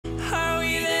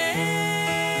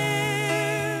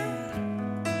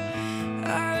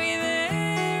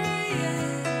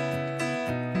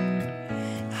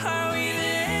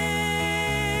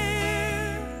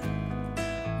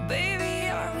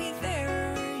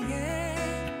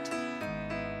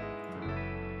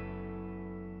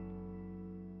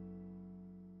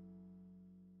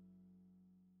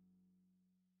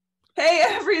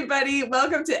everybody.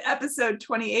 Welcome to episode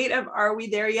 28 of Are We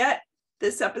There Yet?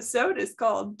 This episode is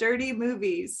called Dirty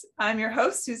Movies. I'm your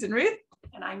host, Susan Ruth.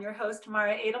 And I'm your host,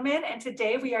 Mara Adelman. And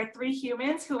today we are three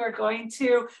humans who are going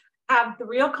to have the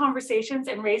real conversations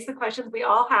and raise the questions we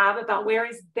all have about where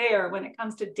is there when it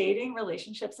comes to dating,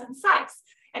 relationships, and sex.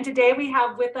 And today we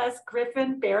have with us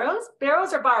Griffin Barrows.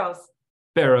 Barrows or Barrows?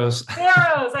 Barrows.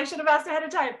 Barrows. I should have asked ahead of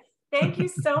time. Thank you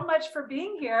so much for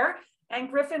being here. And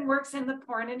Griffin works in the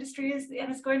porn industry and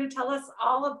is going to tell us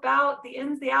all about the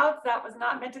ins, the outs. That was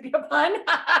not meant to be a pun.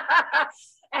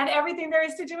 And everything there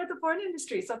is to do with the porn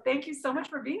industry. So thank you so much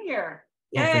for being here.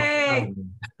 Yay.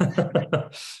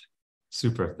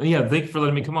 Super. Yeah, thank you for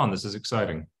letting me come on. This is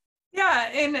exciting. Yeah,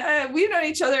 and we've known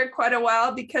each other quite a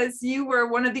while because you were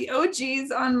one of the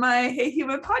OGs on my Hey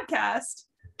Human podcast.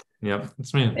 Yep,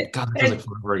 it's me. God, that feels like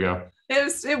forever ago.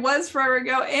 It was forever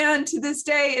ago. And to this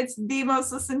day, it's the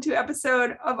most listened to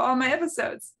episode of all my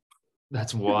episodes.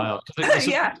 That's wild.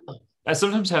 Yeah. I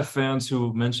sometimes have fans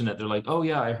who mention it. They're like, oh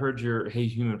yeah, I heard your Hey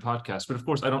Human podcast. But of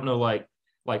course, I don't know, like,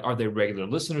 are they regular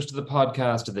listeners to the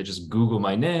podcast? Did they just Google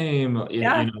my name?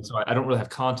 Yeah. So I don't really have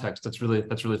context. That's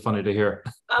really funny to hear.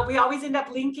 We always end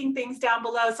up linking things down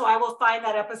below. So I will find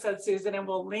that episode, Susan, and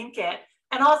we'll link it.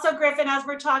 And also, Griffin, as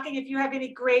we're talking, if you have any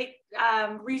great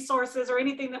resources or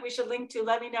anything that we should link to,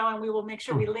 let me know, and we will make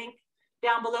sure we link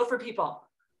down below for people.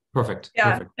 Perfect.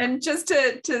 Yeah, Perfect. and just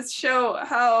to show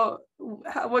how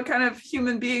what kind of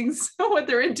human beings, what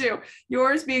they're into,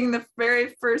 yours being the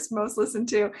very first most listened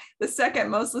to, the second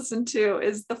most listened to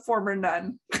is the former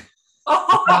nun.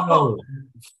 Oh,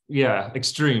 yeah,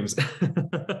 extremes. Which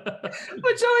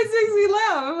always makes me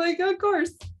laugh. I'm like, of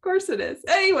course it is.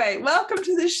 Anyway, welcome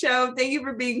to the show. Thank you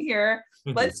for being here.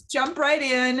 Let's jump right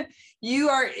in. You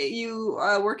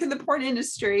work in the porn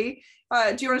industry.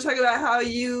 Do you want to talk about how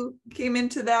you came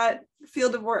into that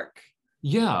field of work?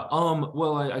 Yeah.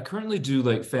 Well, I currently do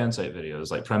like fan site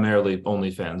videos, like primarily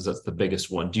OnlyFans. That's the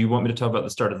biggest one. Do you want me to talk about the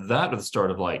start of that or the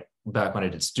start of like back when I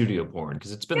did studio porn?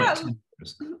 Because it's been like 10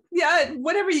 years. Yeah,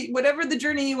 whatever the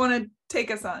journey you want to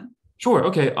take us on. Sure.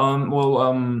 Okay.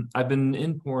 I've been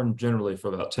in porn generally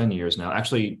for about 10 years now.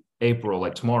 Actually, April,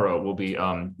 like tomorrow, will be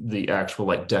the actual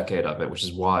like decade of it, which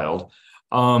is wild.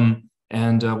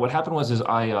 And what happened was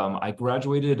I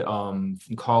graduated from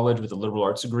college with a liberal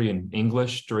arts degree in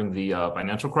English during the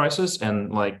financial crisis.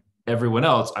 And like everyone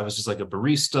else, I was just like a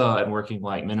barista and working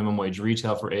like minimum wage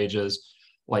retail for ages,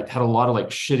 like had a lot of like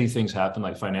shitty things happen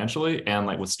like financially and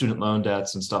like with student loan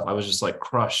debts and stuff. I was just like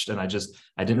crushed and I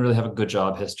didn't really have a good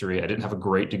job history. I didn't have a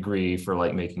great degree for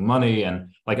like making money.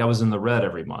 And like I was in the red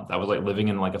every month. I was like living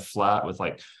in like a flat with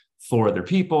like 4 other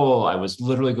people. I was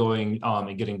literally going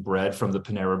and getting bread from the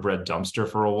Panera Bread dumpster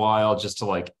for a while just to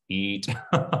like eat.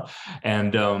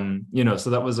 And so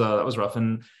that was rough.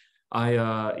 And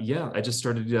I just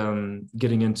started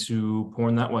getting into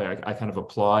porn that way. I kind of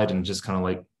applied and just kind of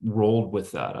like rolled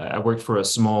with that. I worked for a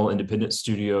small independent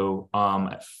studio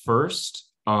at first.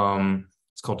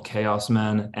 It's called Chaos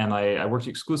Men, and I worked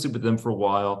exclusively with them for a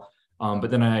while.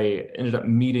 But then I ended up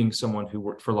meeting someone who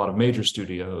worked for a lot of major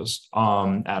studios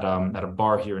at a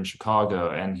bar here in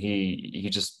Chicago, and he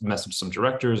just messaged some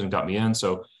directors and got me in.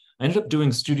 So I ended up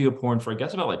doing studio porn for I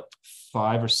guess about like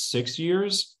 5 or 6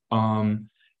 years,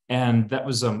 and that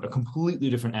was a completely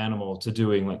different animal to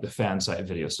doing like the fan site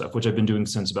video stuff, which I've been doing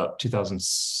since about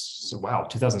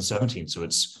 2017. So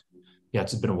it's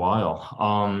been a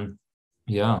while.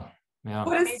 Yeah.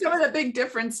 What is some of the big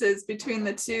differences between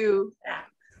the two?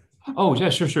 Oh yeah,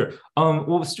 sure.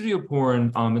 Well, with studio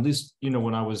porn, at least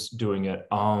when I was doing it,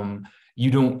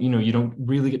 you don't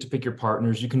really get to pick your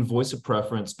partners. You can voice a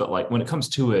preference, but like when it comes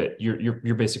to it,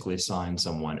 you're basically assigned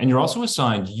someone, and you're also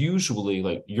assigned usually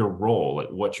like your role, like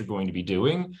what you're going to be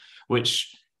doing,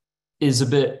 which is a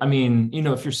bit. I mean,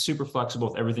 if you're super flexible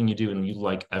with everything you do and you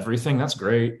like everything, that's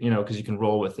great, because you can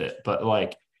roll with it. But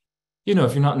like,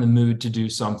 if you're not in the mood to do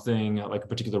something like a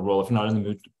particular role, if you're not in the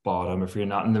mood to bottom, if you're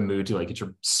not in the mood to like get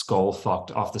your skull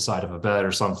fucked off the side of a bed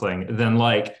or something, then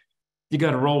like you got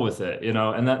to roll with it,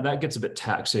 and that gets a bit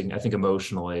taxing, I think,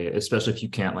 emotionally, especially if you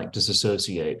can't like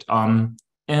disassociate. And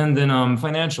then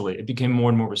financially, it became more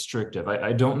and more restrictive.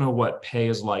 I don't know what pay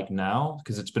is like now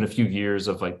because it's been a few years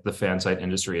of like the fan site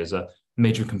industry as a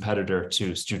major competitor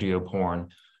to studio porn.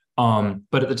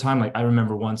 But at the time, like I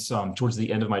remember once towards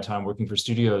the end of my time working for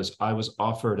studios, I was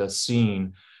offered a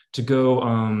scene to go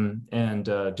and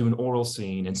do an oral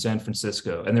scene in San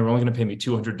Francisco, and they were only going to pay me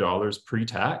 $200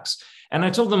 pre-tax. And I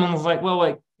told them, I was like, well,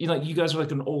 like, you guys are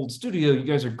like an old studio, you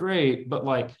guys are great, but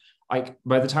like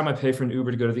by the time I pay for an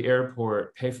Uber to go to the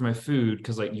airport, pay for my food,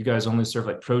 because like you guys only serve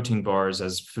like protein bars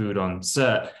as food on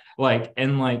set, like,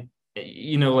 and like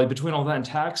like between all that and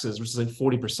taxes, which is like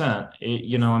 40%,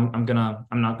 I'm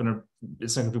not gonna,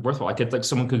 it's not gonna be worthwhile. I could, like,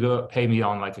 someone could go pay me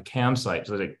on like a cam site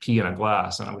to like pee in a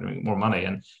glass and I'm gonna make more money.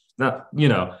 And that,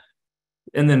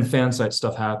 and then fan site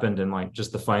stuff happened, and like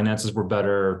just the finances were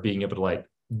better, being able to like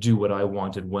do what I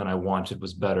wanted when I wanted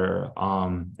was better.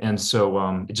 And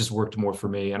so it just worked more for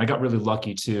me. And I got really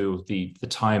lucky too. The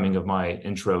timing of my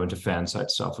intro into fan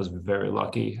site stuff was very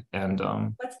lucky. And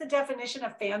what's the definition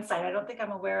of fan site? I don't think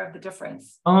I'm aware of the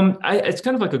difference. It's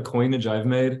kind of like a coinage I've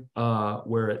made,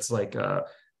 where it's like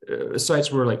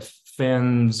sites where like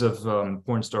fans of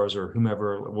porn stars or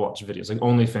whomever watch videos. Like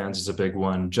OnlyFans is a big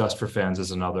one, Just for Fans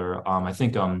is another. I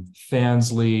think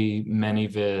Fansly,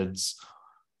 ManyVids.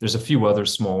 There's a few other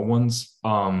small ones,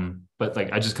 but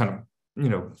like I just kind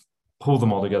of, pull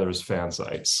them all together as fan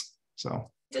sites.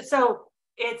 So it's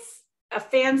a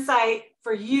fan site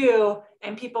for you,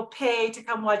 and people pay to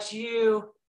come watch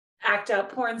you act out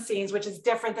porn scenes, which is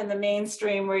different than the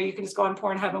mainstream where you can just go on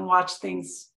Pornhub and watch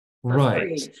things for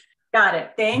free. Got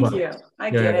it. Thank you.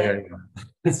 I get it. Yeah.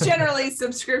 It's generally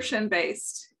subscription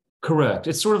based. Correct.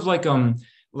 It's sort of like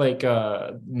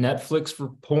Netflix for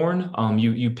porn.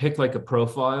 You pick like a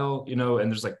profile, and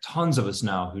there's like tons of us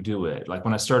now who do it. Like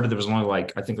when I started, there was only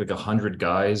like, I think like 100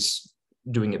 guys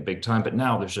doing it big time, but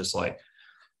now there's just like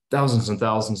thousands and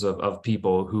thousands of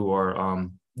people who are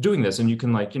doing this. And you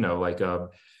can like,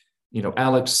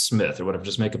 Alex Smith or whatever,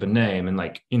 just make up a name, and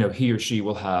like, he or she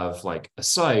will have like a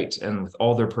site and with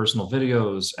all their personal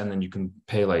videos, and then you can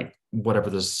pay like whatever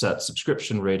the set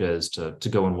subscription rate is to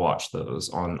go and watch those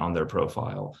on their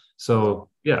profile. So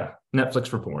yeah, Netflix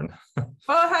for porn.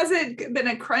 Well, has it been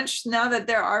a crunch now that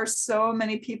there are so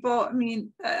many people? I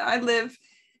mean, I live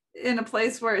in a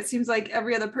place where it seems like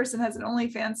every other person has an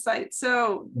OnlyFans site.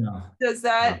 So does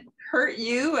that hurt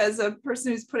you as a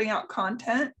person who's putting out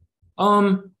content?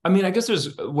 I mean, I guess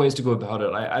there's ways to go about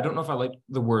it. I don't know if I like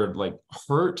the word like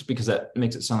hurt, because that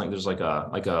makes it sound like there's like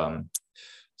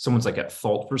someone's like at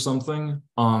fault for something.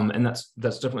 And that's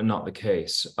definitely not the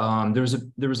case.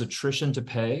 There was attrition to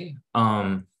pay,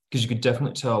 because you could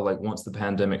definitely tell like once the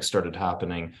pandemic started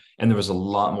happening and there was a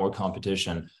lot more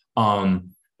competition.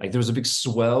 Like there was a big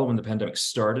swell when the pandemic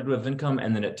started with income,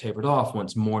 and then it tapered off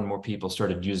once more and more people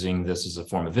started using this as a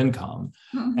form of income.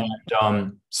 Mm-hmm.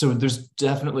 And so there's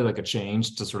definitely like a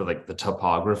change to sort of like the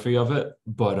topography of it.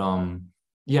 But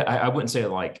yeah, I wouldn't say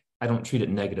like, I don't treat it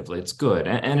negatively. It's good.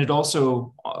 And it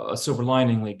also, silver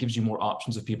liningly, gives you more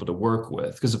options of people to work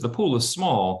with. Because if the pool is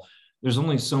small, there's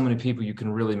only so many people you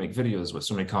can really make videos with,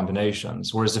 so many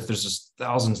combinations. Whereas if there's just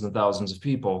thousands and thousands of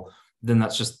people, then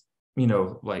that's just,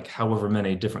 like however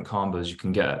many different combos you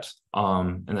can get.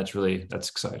 And that's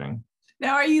exciting.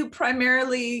 Now, are you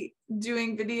primarily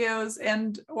doing videos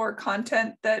and or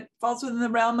content that falls within the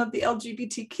realm of the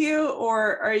LGBTQ,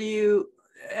 or are you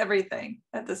everything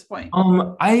at this point?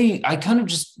 I kind of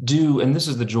just do, and this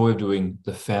is the joy of doing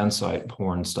the fan site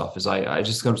porn stuff, is I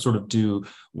just kind of sort of do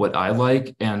what I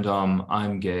like, and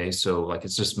I'm gay, so like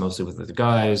it's just mostly with the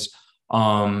guys.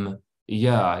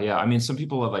 Yeah. I mean, some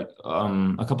people have like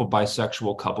a couple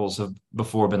bisexual couples have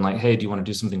before been like, hey, do you want to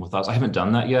do something with us? I haven't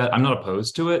done that yet. I'm not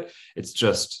opposed to it. It's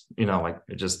just, like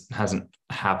it just hasn't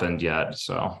happened yet.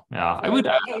 So yeah, I would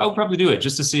probably do it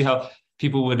just to see how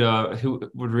people would who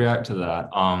would react to that.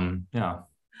 Yeah.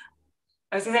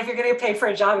 I was saying, if you're going to pay for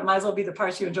a job, it might as well be the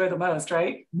parts you enjoy the most,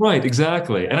 right? Right,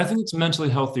 exactly. And I think it's mentally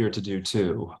healthier to do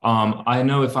too. I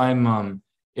know if I'm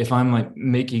like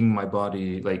making my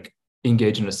body like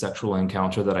engage in a sexual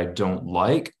encounter that I don't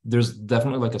like, there's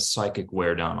definitely like a psychic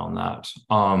wear down on that.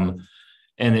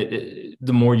 And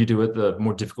the more you do it, the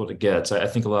more difficult it gets. I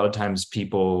think a lot of times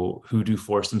people who do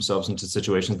force themselves into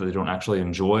situations that they don't actually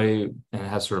enjoy and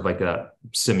have sort of like that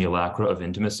simulacra of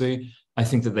intimacy, I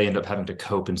think that they end up having to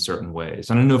cope in certain ways.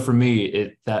 And I know for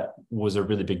me, that was a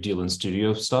really big deal in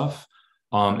studio stuff.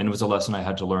 And it was a lesson I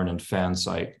had to learn in fan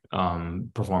site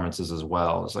performances as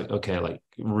well. It's like, okay, like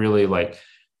really like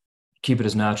keep it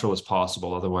as natural as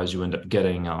possible. Otherwise you end up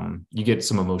getting, you get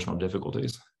some emotional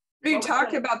difficulties. You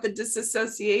talk about the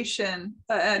disassociation.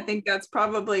 I think that's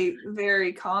probably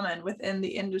very common within the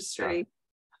industry.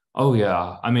 Oh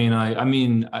yeah, I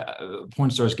mean,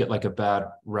 porn stars get like a bad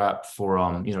rap for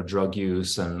drug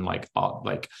use and like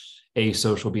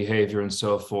asocial behavior and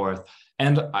so forth.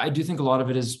 And I do think a lot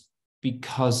of it is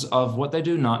because of what they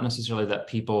do, not necessarily that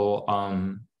people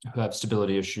who have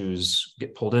stability issues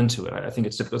get pulled into it. I think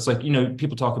it's like,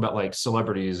 people talk about like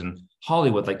celebrities and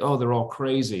Hollywood, like, oh, they're all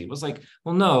crazy. It was like,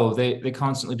 well, no, they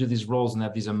constantly do these roles and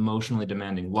have these emotionally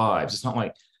demanding lives. It's not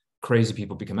like crazy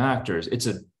people become actors.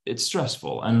 It's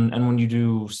stressful. And when you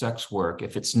do sex work,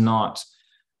 if it's not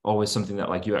always something that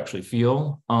like you actually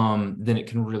feel, then it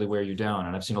can really wear you down.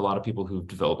 And I've seen a lot of people who've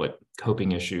developed like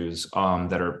coping issues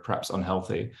that are perhaps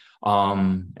unhealthy.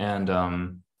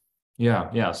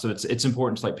 Yeah. So it's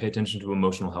important to like pay attention to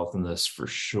emotional health in this for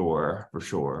sure.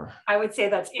 I would say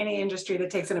that's any industry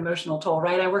that takes an emotional toll,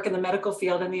 right? I work in the medical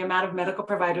field, and the amount of medical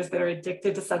providers that are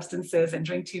addicted to substances and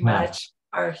drink too much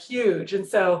are huge. And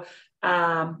so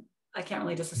I can't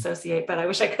really disassociate, but I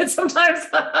wish I could sometimes.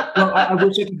 Well, I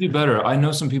wish I could do better. I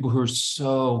know some people who are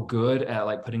so good at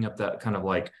like putting up that kind of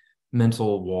like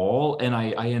mental wall, and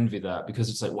I envy that, because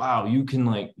it's like, wow, you can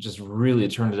like just really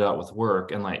turn it out with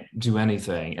work and like do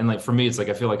anything. And like for me, it's like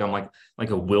I feel like I'm like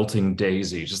a wilting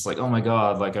daisy, just like, oh my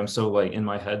God, like I'm so like in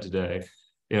my head today,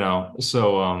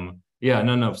 so yeah,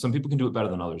 no, some people can do it better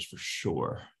than others for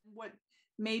sure. What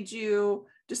made you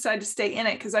decide to stay in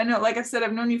it? Because I know, like I said,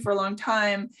 I've known you for a long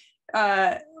time,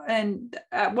 and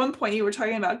at one point you were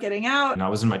talking about getting out. And I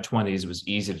was in my 20s. It was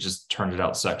easy to just turn it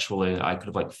out sexually. I could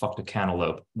have like fucked a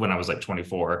cantaloupe when I was like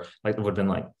 24. Like it would have been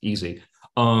like easy.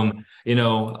 So in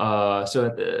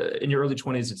your early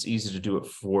 20s, it's easy to do it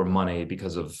for money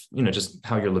because of, just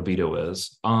how your libido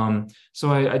is.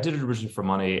 So I did it originally for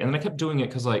money, and then I kept doing it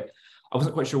because like I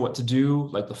wasn't quite sure what to do.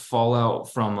 Like the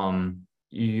fallout from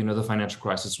the financial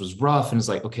crisis was rough, and it's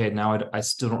like, okay, now I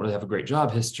still don't really have a great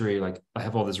job history. Like I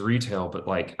have all this retail, but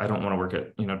like I don't want to work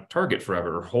at Target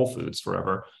forever or Whole Foods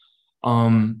forever.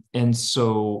 And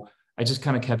so I just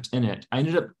kind of kept in it. I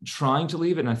ended up trying to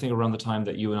leave it, and I think around the time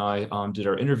that you and I did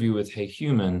our interview with Hey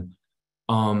Human,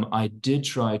 I did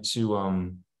try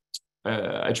to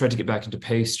I tried to get back into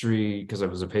pastry because I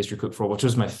was a pastry cook for a while, which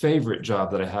was my favorite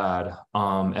job that I had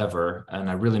ever, and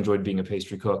I really enjoyed being a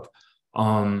pastry cook.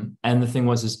 And the thing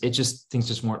was, things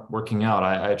just weren't working out.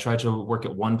 I tried to work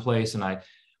at one place, and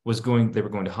they were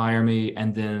going to hire me.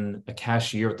 And then a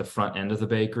cashier at the front end of the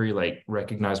bakery, like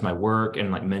recognized my work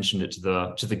and like mentioned it to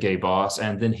the gay boss.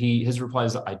 And then his reply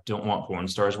is, I don't want porn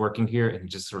stars working here. And he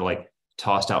just sort of like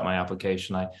tossed out my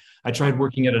application. I tried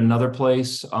working at another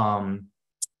place,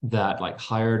 that like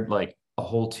hired like a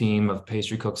whole team of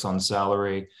pastry cooks on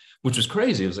salary, which was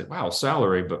crazy. It was like, wow,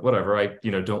 salary, but whatever. I,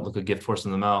 don't look a gift horse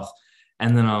in the mouth.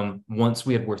 And then once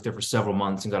we had worked there for several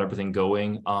months and got everything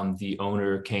going, the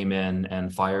owner came in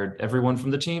and fired everyone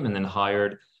from the team, and then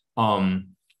hired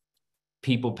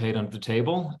people paid under the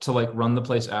table to like run the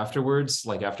place afterwards.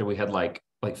 Like after we had like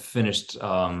finished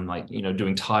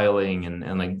doing tiling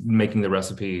and like making the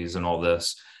recipes and all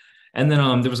this. And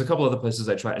then there was a couple other places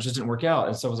I tried. It just didn't work out.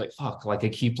 And so I was like, fuck, like I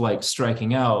keep like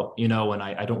striking out, and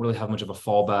I don't really have much of a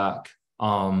fallback.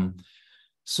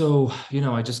 So,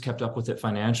 I just kept up with it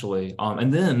financially.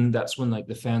 And then that's when like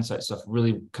the fan site stuff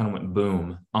really kind of went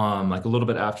boom. Like a little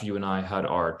bit after you and I had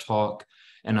our talk,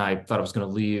 and I thought I was going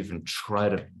to leave and try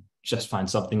to just find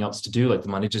something else to do. Like the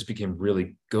money just became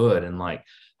really good. And like,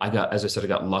 as I said, I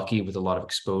got lucky with a lot of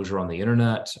exposure on the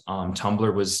internet.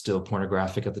 Tumblr was still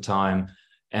pornographic at the time.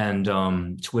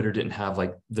 And Twitter didn't have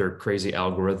like their crazy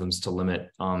algorithms to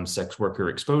limit sex worker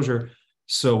exposure.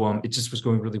 So it just was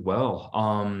going really well.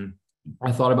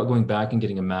 I thought about going back and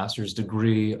getting a master's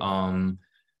degree,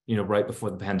 right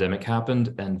before the pandemic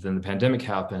happened. And then the pandemic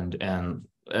happened and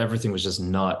everything was just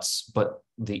nuts. But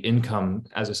the income,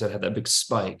 as I said, had that big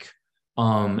spike.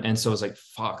 And so I was like,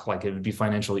 fuck, like it would be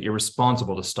financially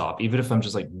irresponsible to stop, even if I'm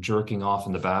just like jerking off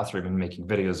in the bathroom and making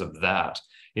videos of that,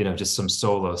 just some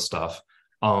solo stuff.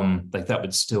 Like that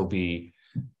would still be,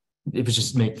 it would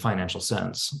just make financial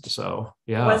sense. So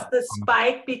yeah. Was the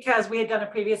spike because we had done a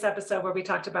previous episode where we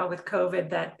talked about with COVID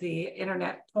that the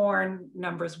internet porn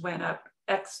numbers went up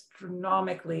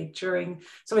astronomically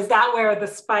so is that where the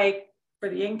spike for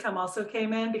the income also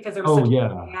came in, because there was such a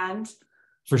demand?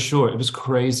 For sure. It was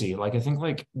crazy. Like, I think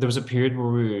like there was a period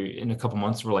where in a couple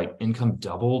months where like income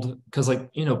doubled because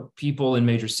like, people in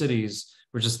major cities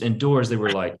were just indoors. They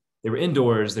were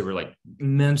indoors. They were like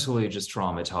mentally just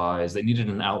traumatized. They needed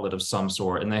an outlet of some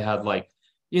sort. And they had like,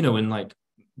 in like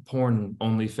porn,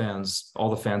 OnlyFans, all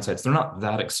the fan sites, they're not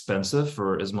that expensive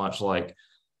for as much like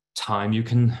time you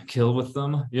can kill with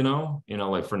them,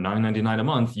 like for $9.99 a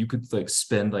month, you could like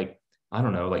spend like, I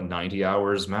don't know, like 90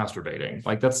 hours masturbating.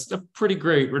 Like that's a pretty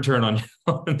great return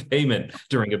on payment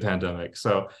during a pandemic.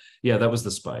 So yeah, that was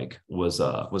the spike was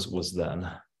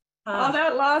then. All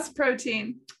that lost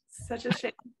protein. Such a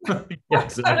shame. Yeah,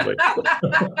 exactly.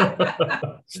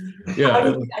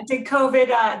 Yeah. Did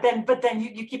COVID then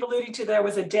you keep alluding to there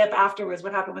was a dip afterwards.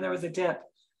 What happened when there was a dip?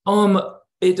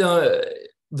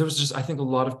 There was just, I think, a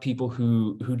lot of people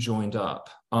who joined up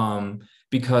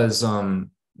because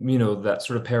that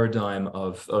sort of paradigm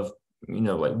of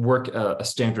like work a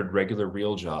standard regular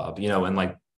real job, and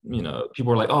like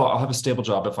people were like, oh, I'll have a stable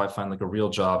job if I find like a real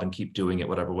job and keep doing it,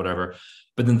 whatever.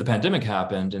 But then the pandemic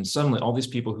happened, and suddenly all these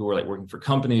people who were like working for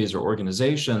companies or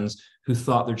organizations who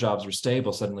thought their jobs were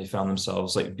stable suddenly found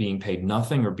themselves like being paid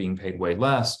nothing or being paid way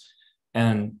less.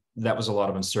 And that was a lot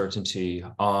of uncertainty.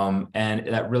 And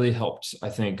that really helped, I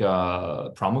think,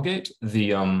 promulgate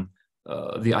the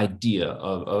idea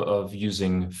of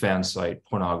using fan site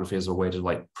pornography as a way to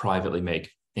like privately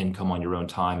make income on your own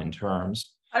time and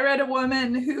terms. I read a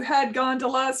woman who had gone to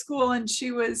law school and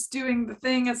she was doing the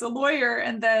thing as a lawyer,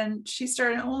 and then she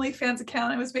started an OnlyFans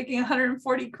account and was making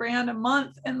 140 grand a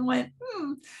month and went,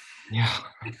 Yeah.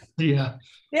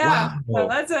 Yeah. Wow. So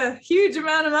that's a huge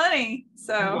amount of money.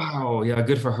 So wow. Yeah,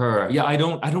 good for her. Yeah, I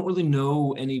don't really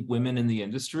know any women in the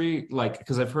industry, like,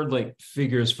 because I've heard like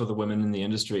figures for the women in the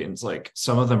industry, and it's like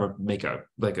some of them make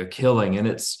a killing, and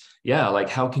it's like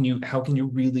how can you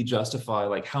really justify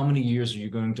like how many years are you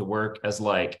going to work as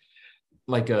like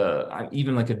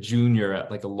even like a junior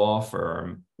at like a law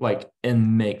firm, like,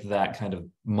 and make that kind of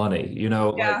money,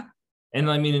 like. And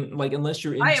I mean, like, unless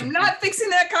you're I am not fixing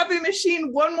that copy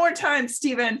machine one more time,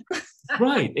 Stephen.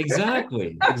 Right,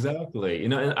 exactly.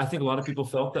 And I think a lot of people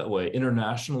felt that way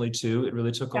internationally too. It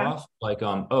really took off. Like,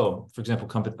 for example,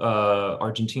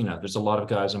 Argentina. There's a lot of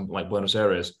guys in like Buenos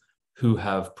Aires who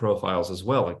have profiles as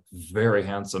well, like very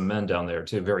handsome men down there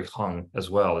too, very hung as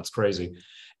well. It's crazy.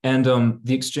 And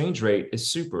the exchange rate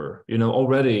is super,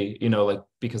 already, like,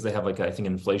 because they have like, I think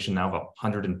inflation now of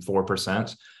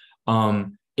 104%.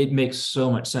 It makes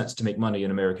so much sense to make money in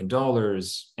American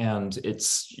dollars, and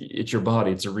it's your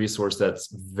body. It's a resource that's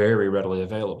very readily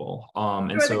available.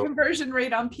 And so the conversion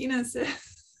rate on penis is.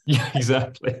 Yeah,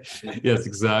 exactly. Yes,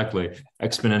 exactly.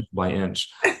 Exponential by inch.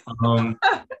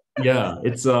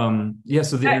 It's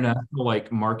so the international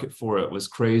like market for it was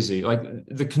crazy. Like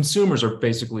the consumers are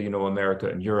basically, America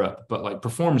and Europe, but like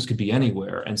performers could be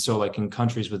anywhere. And so like in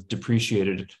countries with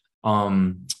depreciated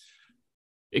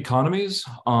economies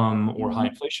or high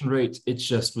inflation rates, it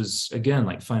just was again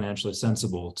like financially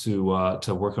sensible to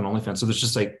work on OnlyFans. So there's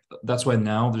just like, that's why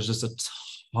now there's just a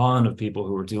ton of people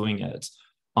who are doing it.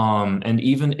 And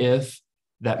even if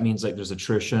that means like there's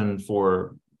attrition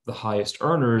for the highest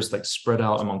earners, like spread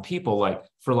out among people, like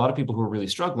for a lot of people who are really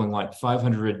struggling, like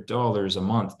 $500 a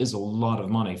month is a lot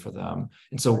of money for them.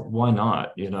 And so why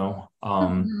not, So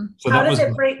how does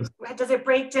it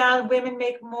break down? Women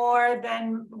make more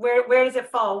than, where does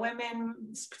it fall? Women,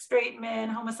 straight men,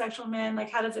 homosexual men, like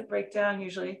how does it break down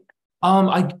usually?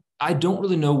 I don't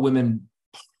really know women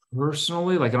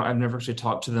personally, like I've never actually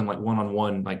talked to them like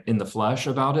one-on-one, like in the flesh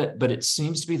about it, but it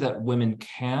seems to be that women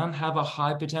can have a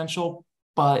high potential,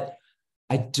 but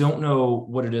I don't know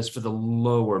what it is for the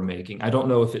lower making. I don't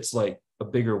know if it's like a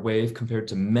bigger wave compared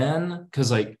to men,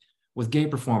 because like with gay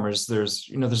performers, there's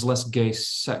less gay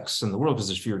sex in the world because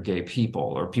there's fewer gay people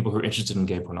or people who are interested in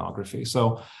gay pornography.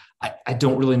 So I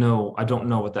don't really know. I don't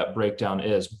know what that breakdown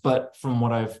is, but from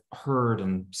what I've heard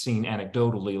and seen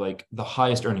anecdotally, like the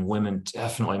highest earning women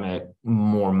definitely make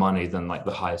more money than like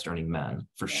the highest earning men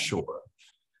for sure.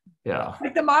 Yeah.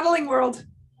 Like the modeling world.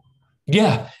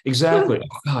 Yeah, exactly.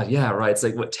 Oh God, yeah, right. It's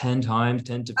like what, 10 to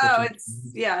 15. Oh,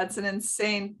 it's an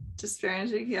insane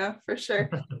disparity. Yeah, for sure.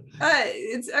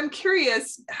 I'm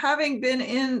curious, having been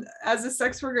in as a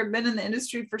sex worker, been in the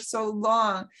industry for so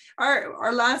long.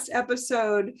 Our last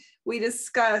episode, we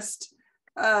discussed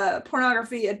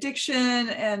pornography addiction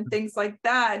and things like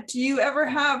that. Do you ever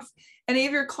have any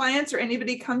of your clients or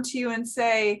anybody come to you and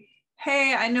say,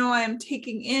 hey, I know I'm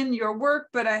taking in your work,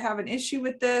 but I have an issue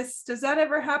with this? Does that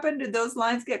ever happen? Do those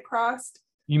lines get crossed?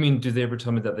 You mean, do they ever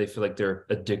tell me that they feel like they're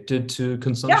addicted to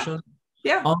consumption?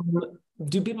 Yeah.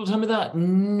 Do people tell me that?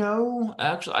 No,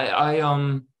 actually,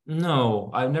 no,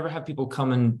 I've never had people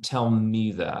come and tell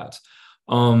me that.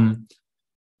 I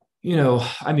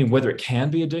mean, whether it can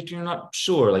be addicting or not,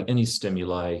 sure, like any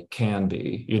stimuli can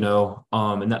be,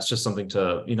 and that's just something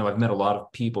to, I've met a lot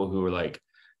of people who are like,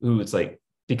 it's like,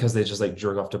 because they just like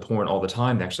jerk off to porn all the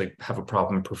time, they actually have a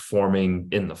problem performing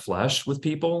in the flesh with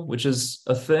people, which is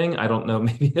a thing. I don't know,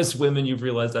 maybe as women, you've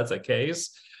realized that's a case.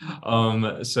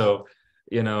 So,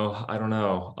 I don't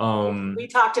know. We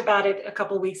talked about it a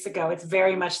couple of weeks ago. It's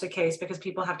very much the case because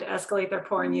people have to escalate their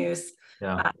porn use.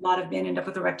 Yeah. A lot of men end up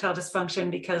with erectile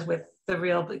dysfunction because with the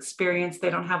real experience, they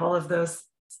don't have all of those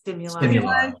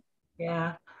stimuli.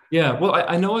 Yeah. Yeah, well,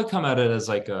 I know I come at it as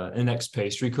like an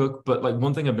ex-pastry cook, but like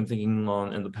one thing I've been thinking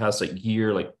on in the past like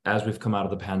year, like as we've come out of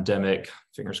the pandemic,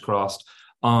 fingers crossed,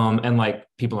 and like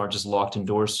people aren't just locked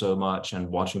indoors so much and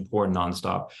watching porn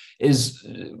nonstop, is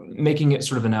making it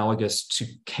sort of analogous to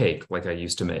cake, like I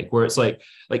used to make, where it's like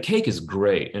cake is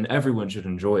great and everyone should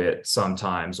enjoy it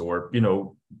sometimes, or, you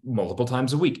know, multiple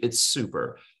times a week. It's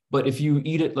super. But if you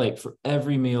eat it like for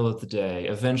every meal of the day,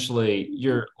 eventually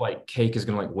your like cake is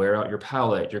going to like wear out your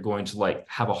palate. You're going to like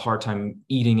have a hard time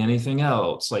eating anything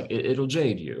else. Like it'll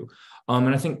jade you.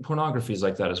 And I think pornography is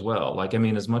like that as well. Like, I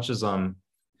mean, as much as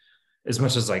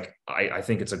like I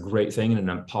think it's a great thing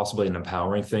and possibly an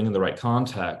empowering thing in the right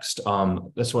context,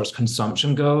 as far as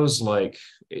consumption goes, like,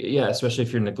 yeah, especially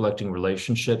if you're neglecting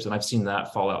relationships. And I've seen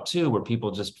that fall out too, where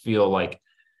people just feel like,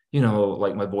 you know,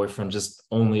 like my boyfriend just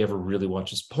only ever really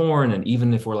watches porn. And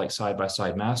even if we're like side by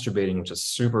side masturbating, which is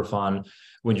super fun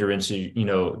when you're into, you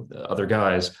know, other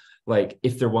guys, like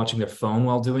if they're watching their phone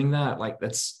while doing that, like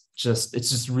it's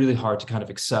just really hard to kind of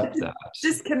accept that.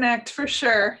 Disconnect for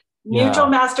sure. Mutual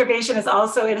masturbation is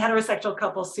also in heterosexual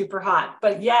couples super hot.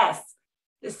 But yes,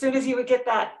 as soon as you would get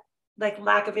that like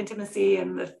lack of intimacy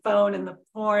and the phone and the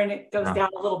porn, it goes down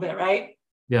a little bit, right?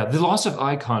 Yeah, the loss of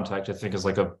eye contact, I think, is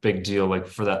like a big deal, like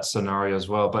for that scenario as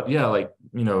well. But yeah, like,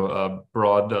 you know,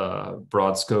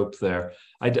 broad scope there.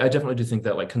 I definitely do think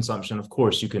that like consumption, of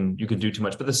course, you can do too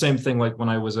much. But the same thing, like when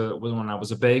I was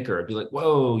a baker, I'd be like,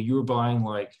 whoa, you were buying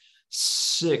like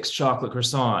 6 chocolate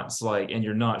croissants, like, and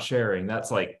you're not sharing.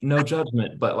 That's like no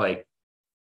judgment, but like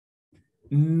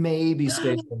maybe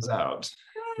space those out.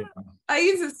 Yeah. I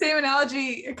used the same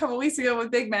analogy a couple of weeks ago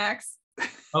with Big Macs.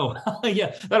 Oh,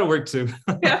 yeah, that'll work too.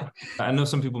 Yeah. I know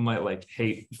some people might like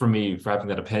hate for me for having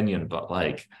that opinion, but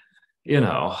like, you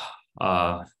know,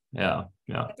 yeah.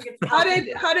 How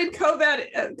did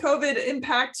COVID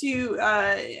impact you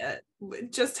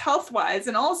just health wise,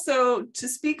 and also to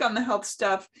speak on the health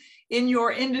stuff in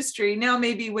your industry now?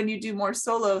 Maybe when you do more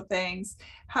solo things,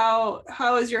 how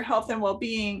is your health and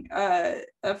well-being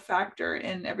a factor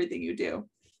in everything you do?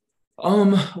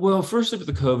 Well, firstly, with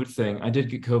the COVID thing, I did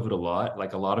get COVID a lot.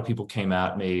 Like a lot of people came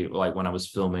at me like when I was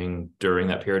filming during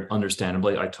that period.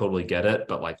 Understandably, I totally get it,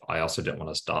 but like I also didn't want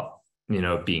to stop, you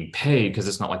know, being paid, because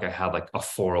it's not like I had like a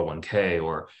 401k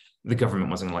or the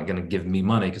government wasn't like going to give me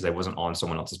money because I wasn't on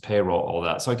someone else's payroll, all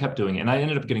that. So I kept doing it, and I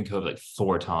ended up getting COVID like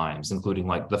 4 times, including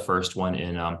like the first one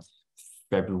in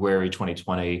February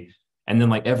 2020. And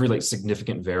then like every like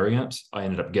significant variant, I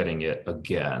ended up getting it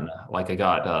again. Like I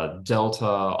got Delta,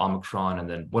 Omicron, and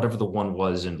then whatever the one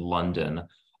was in London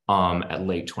at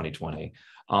late 2020,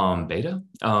 Beta.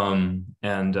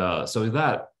 So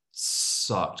that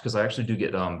sucked, because I actually do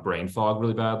get brain fog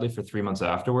really badly for 3 months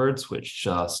afterwards, which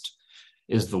just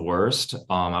is the worst.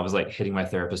 I was like hitting my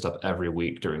therapist up every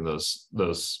week during those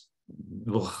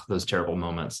terrible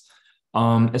moments.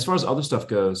 As far as other stuff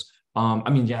goes, I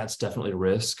mean, yeah, it's definitely a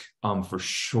risk. For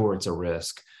sure, it's a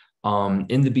risk.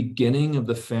 In the beginning of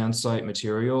the fan site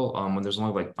material, when there's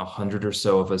only like 100 or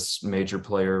so of us major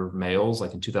player males,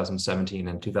 like in 2017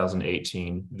 and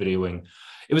 2018 videoing,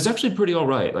 it was actually pretty all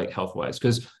right, like health-wise,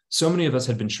 because so many of us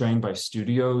had been trained by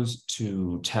studios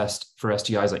to test for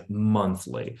STIs like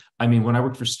monthly. I mean, when I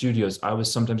worked for studios, I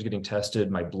was sometimes getting tested,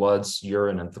 my bloods,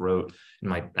 urine, and throat, and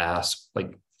my ass,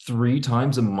 like 3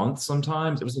 times a month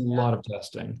sometimes. It was a lot of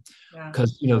testing,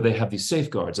 because you know they have these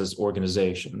safeguards as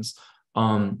organizations.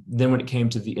 Then when it came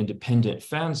to the independent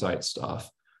fan site stuff,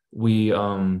 we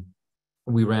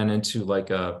ran into like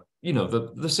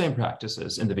the same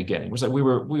practices in the beginning. It was like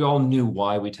we all knew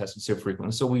why we tested so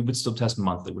frequently, so we would still test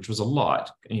monthly, which was a lot,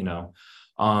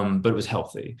 but it was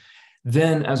healthy.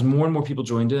 Then as more and more people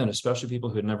joined in, especially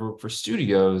people who had never worked for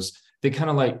studios,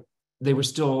 they were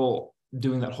still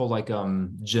doing that whole like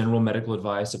general medical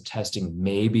advice of testing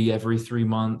maybe every 3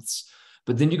 months.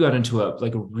 But then you got into a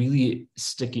really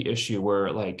sticky issue where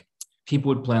like people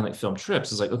would plan like film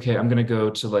trips. It's like, okay, I'm going to go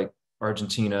to like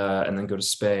Argentina and then go to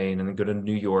Spain and then go to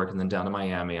New York and then down to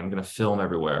Miami. I'm going to film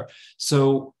everywhere.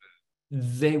 So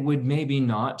they would maybe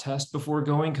not test before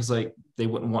going, because like they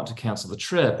wouldn't want to cancel the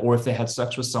trip. Or if they had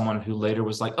sex with someone who later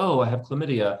was like, oh, I have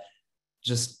chlamydia,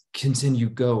 just continue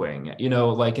going, and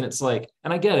it's like,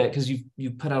 and I get it, because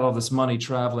you put out all this money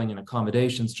traveling and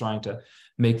accommodations trying to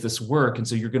make this work, and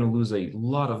so you're going to lose a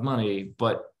lot of money.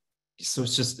 But so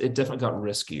it definitely got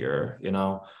riskier,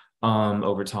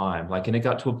 over time, like, and it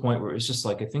got to a point where it's just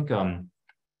like, I think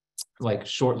like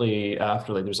shortly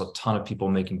after, like there's a ton of people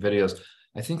making videos.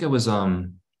 I think it was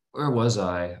where was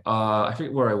I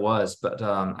forget where I was, but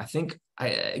I think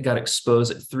I got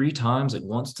exposed like 3 times, like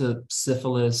once to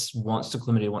syphilis, once to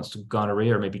chlamydia, once to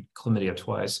gonorrhea, or maybe chlamydia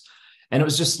twice. And it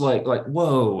was just like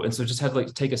whoa. And so just had to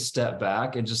like take a step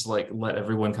back and just like let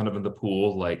everyone kind of in the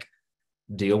pool like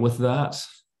deal with that.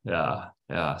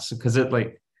 Yeah. So because it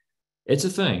like It's a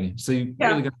thing. So you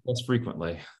really got to test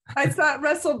frequently. I thought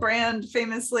Russell Brand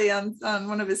famously on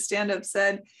one of his stand-ups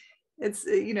said, it's,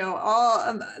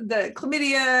 all the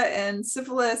chlamydia and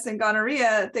syphilis and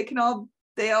gonorrhea, they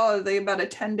have about a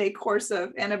 10-day course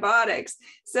of antibiotics.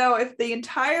 So if the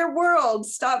entire world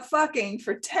stopped fucking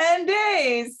for 10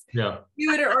 days,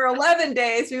 or 11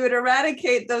 days, we would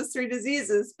eradicate those 3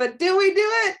 diseases. But do we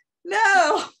do it?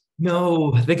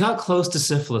 No, they got close to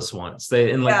syphilis once.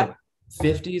 They in like the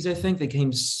 50s, I think they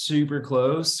came super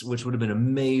close, which would have been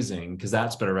amazing because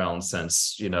that's been around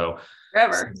since,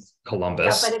 forever.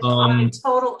 Columbus. But it's on a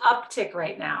total uptick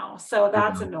right now. So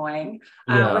that's annoying.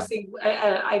 We're seeing,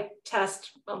 I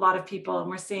test a lot of people and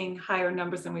we're seeing higher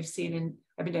numbers than we've seen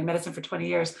I've been doing medicine for 20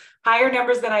 years, higher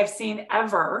numbers than I've seen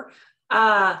ever.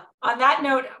 On that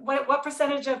note, what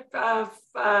percentage of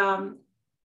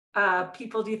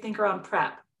people do you think are on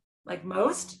PrEP? Like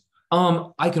most?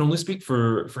 I can only speak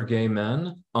for gay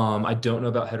men. I don't know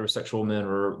about heterosexual men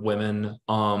or women,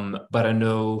 but I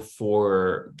know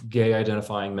for gay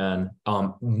identifying men,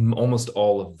 almost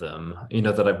all of them,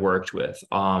 that I've worked with.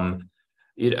 I'm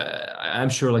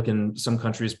sure like in some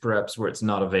countries, perhaps where it's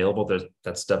not available,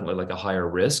 that's definitely like a higher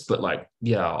risk. But like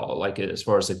as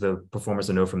far as like the performers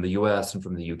I know from the US and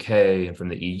from the UK and from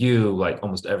the EU, like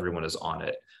almost everyone is on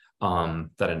it.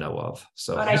 That I know of.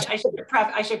 So, but I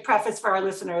should preface for our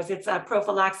listeners: it's a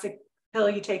prophylactic pill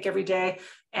you take every day,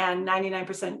 and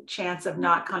 99% chance of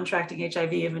not contracting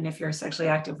HIV, even if you're sexually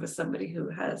active with somebody who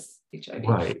has HIV.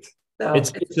 Right. So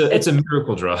it's a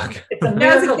miracle drug. It's a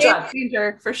miracle drug. Game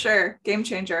changer for sure. Game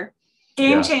changer.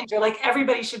 Game changer. Like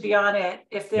everybody should be on it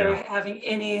if they're having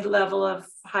any level of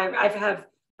high. I've had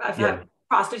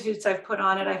prostitutes I've put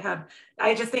on it.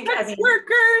 I just think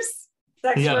workers.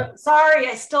 Sorry,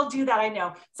 I still do that. I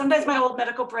know. Sometimes my old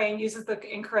medical brain uses the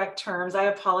incorrect terms. I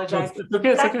apologize. It's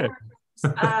okay.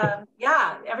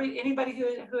 Anybody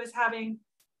who is having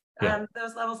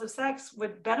those levels of sex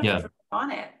would benefit from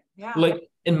on it. Yeah. Like,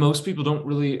 and most people don't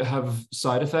really have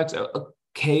side effects.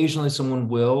 Occasionally someone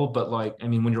will, but like, I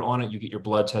mean, when you're on it, you get your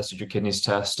blood tested, your kidneys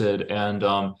tested, and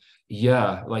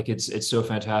like it's so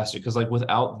fantastic because like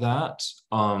without that,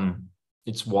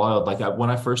 it's wild. Like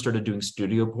when I first started doing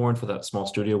studio porn for that small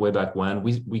studio way back when,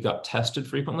 we got tested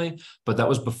frequently, but that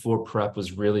was before PrEP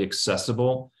was really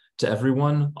accessible to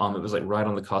everyone. It was like right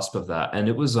on the cusp of that, and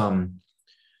it was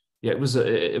it was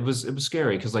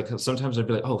scary because like sometimes I'd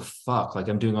be like, oh fuck, like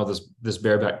I'm doing all this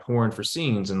bareback porn for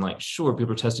scenes, and like sure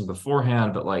people are testing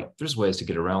beforehand, but like there's ways to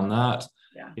get around that,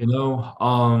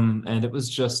 and it was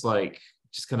just like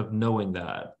kind of knowing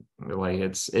that like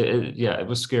it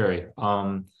was scary.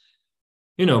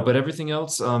 But everything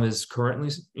else is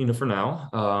currently, for now,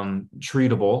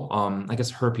 treatable. I guess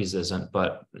herpes isn't,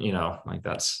 but like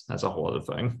that's a whole other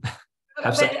thing.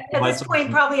 But at this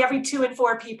point, probably every 2 in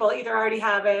 4 people either already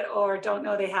have it or don't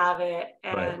know they have it,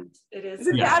 and it is.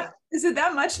 Is it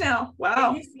that much now?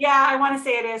 Wow. I want to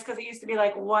say it is because it used to be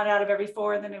like 1 out of every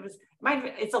 4, and then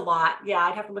it's a lot. Yeah,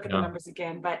 I'd have to look at the numbers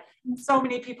again, but so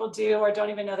many people do or don't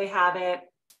even know they have it,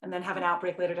 and then have an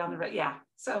outbreak later down the road. Yeah.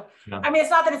 So, I mean, it's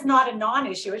not that it's not a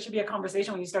non-issue. It should be a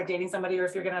conversation when you start dating somebody, or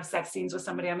if you're going to have sex scenes with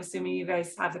somebody. I'm assuming you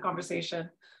guys have the conversation.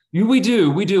 We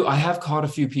do. I have caught a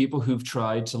few people who've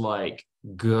tried to like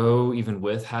go even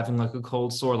with having like a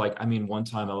cold sore. Like, I mean, one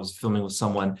time I was filming with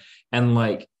someone and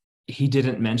like, he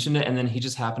didn't mention it. And then he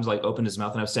just happened to like open his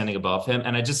mouth and I was standing above him.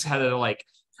 And I just had to like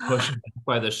push him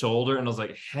by the shoulder. And I was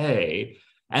like, hey.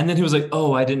 And then he was like,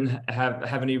 oh, I didn't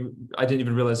have any, I didn't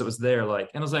even realize it was there.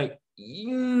 Like, and I was like,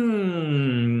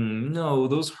 no,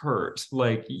 those hurt.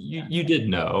 Like you did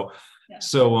know. Yeah.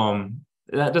 So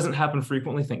that doesn't happen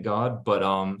frequently, thank God. But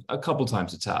a couple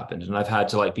times it's happened. And I've had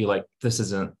to like be like, this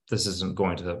isn't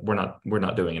going to, we're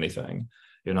not doing anything,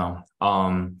 And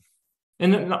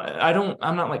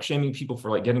I'm not like shaming people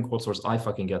for like getting cold sores. I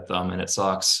fucking get them and it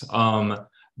sucks.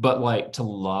 But like to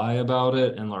lie about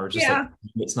it and or just like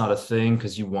it's not a thing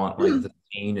because you want like the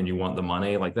pain and you want the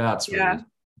money, like that's really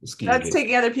that's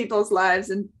taking other people's lives,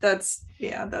 and that's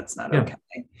not okay.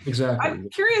 Exactly. I'm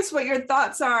curious what your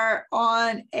thoughts are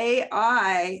on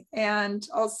AI and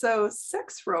also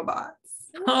sex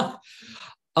robots.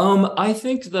 I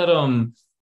think that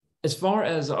as far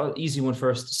as easy one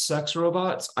first, sex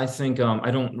robots, I think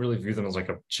I don't really view them as like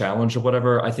a challenge or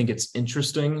whatever. I think it's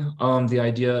interesting, the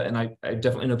idea, and I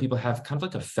definitely know people have kind of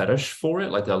like a fetish for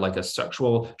it, like a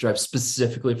sexual drive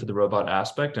specifically for the robot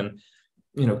aspect, and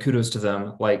kudos to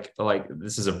them. Like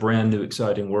this is a brand new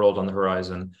exciting world on the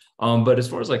horizon. But as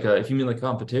far as like if you mean like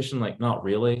competition, like not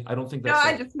really. I don't think that's.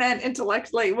 No, I just meant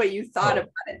intellectually what you thought about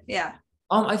it. Yeah.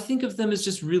 I think of them as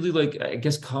just really like, I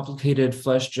guess, complicated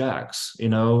flesh jacks,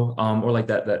 or like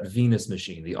that Venus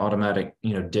machine, the automatic,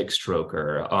 dick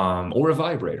stroker, or a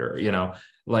vibrator,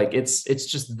 like it's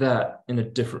just that in a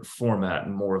different format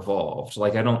and more evolved.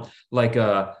 Like I don't like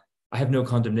I have no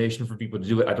condemnation for people to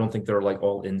do it. I don't think they're like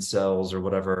all incels or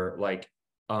whatever. Like,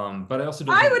 but I also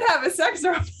don't. I would have a sex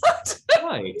robot.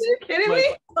 Right. Are you kidding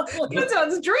me? That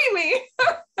sounds dreamy.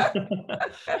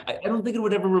 I don't think it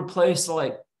would ever replace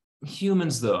like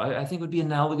humans though. I think it would be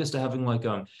analogous to having like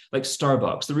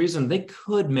Starbucks. The reason they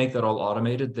could make that all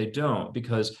automated, they don't,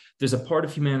 because there's a part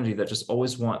of humanity that just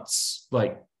always wants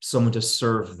like someone to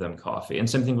serve them coffee. And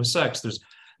same thing with sex. There's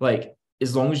like,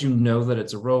 as long as you know that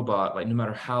it's a robot, like no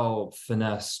matter how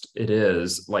finessed it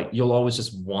is, like you'll always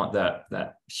just want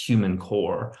that human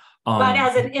core. But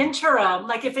as an interim,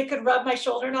 like if it could rub my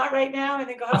shoulder knot right now and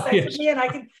then go have sex with me and I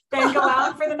could then go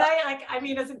out for the night, like, I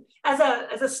mean, as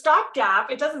a stopgap,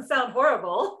 it doesn't sound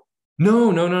horrible. No.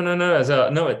 It's,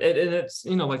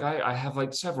 like I have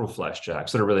like several flesh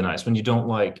jacks that are really nice when you don't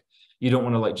want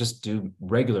to like just do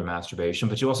regular masturbation,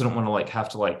 but you also don't want to like have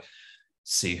to like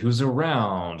see who's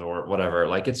around or whatever.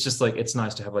 Like, it's just like, it's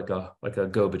nice to have like a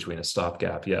go-between, a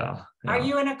stopgap. Yeah. Are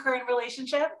you in a current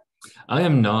relationship? I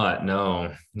am not.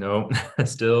 No,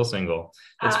 still single.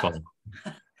 It's fun.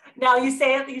 Now you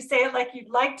say it like you'd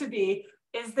like to be.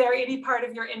 Is there any part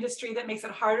of your industry that makes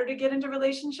it harder to get into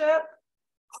relationship?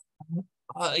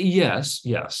 Yes.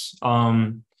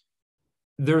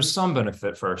 There's some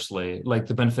benefit, firstly, like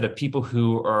the benefit of people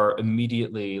who are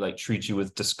immediately like treat you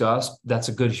with disgust. That's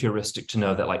a good heuristic to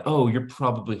know that like, oh, you're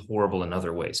probably horrible in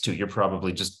other ways too. You're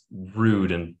probably just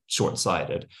rude and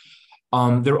short-sighted.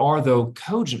 There are, though,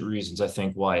 cogent reasons, I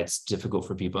think, why it's difficult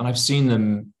for people. And I've seen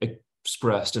them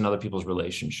expressed in other people's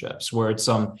relationships where it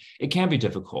can be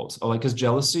difficult. Like, because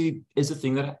jealousy is a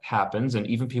thing that happens. And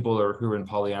even people who are in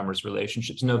polyamorous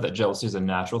relationships know that jealousy is a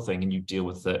natural thing and you deal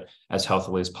with it as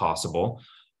healthily as possible.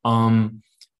 Like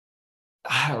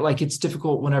it's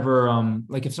difficult whenever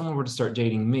like if someone were to start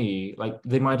dating me, like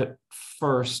they might at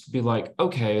first be like,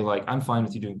 okay, like I'm fine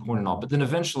with you doing porn and all, but then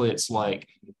eventually it's like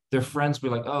their friends be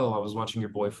like, oh, I was watching your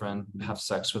boyfriend have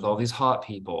sex with all these hot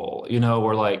people,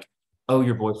 or like, oh,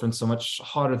 your boyfriend's so much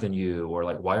hotter than you, or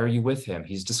like, why are you with him?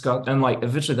 He's disgusting. And like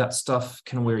eventually that stuff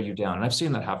can wear you down. And I've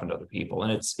seen that happen to other people,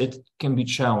 and it can be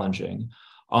challenging.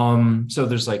 So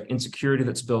there's like insecurity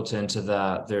that's built into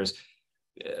that. There's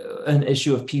an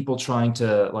issue of people trying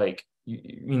to like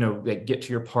like get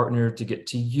to your partner to get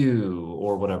to you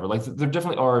or whatever. Like there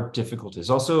definitely are difficulties.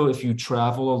 Also, if you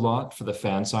travel a lot for the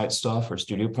fan site stuff or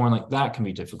studio porn, like that can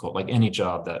be difficult, like any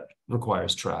job that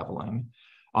requires traveling.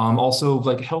 Also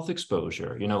like health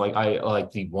exposure, like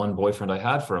like the one boyfriend I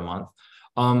had for a month,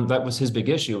 that was his big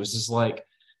issue. It was just like,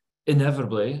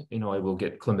 inevitably, I will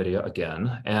get chlamydia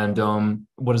again. And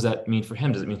what does that mean for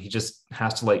him? Does it mean he just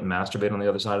has to like masturbate on the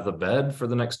other side of the bed for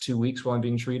the next 2 weeks while I'm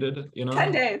being treated?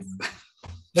 10 days.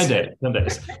 10 days.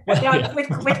 Now, with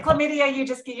chlamydia, you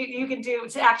can do.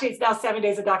 Actually, it's now 7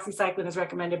 days of doxycycline is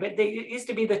recommended, but it used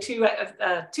to be the two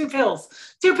pills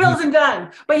and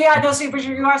done. But yeah, no, so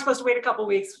you are supposed to wait a couple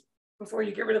weeks before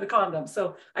you get rid of the condom.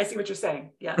 So I see what you're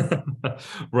saying. Yes.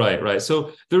 Right.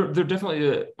 So there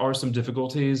definitely are some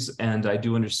difficulties, and I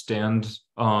do understand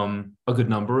a good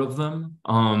number of them.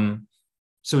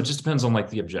 So it just depends on like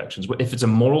the objections. If it's a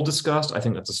moral disgust, I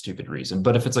think that's a stupid reason.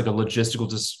 But if it's like a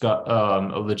logistical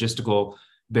a logistical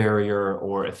barrier,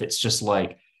 or if it's just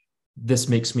like, this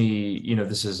makes me,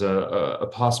 this is a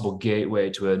possible gateway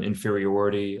to an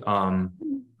inferiority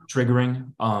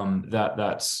triggering,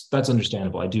 that's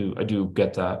understandable. I do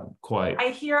get that quite.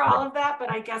 I hear all of that,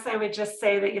 but I guess I would just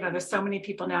say that, there's so many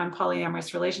people now in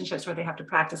polyamorous relationships where they have to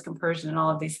practice compersion and all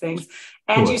of these things.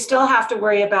 And you still have to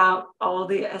worry about all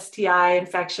the STI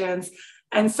infections.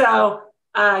 And so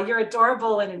you're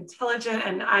adorable and intelligent.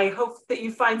 And I hope that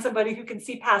you find somebody who can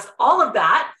see past all of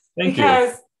that. Thank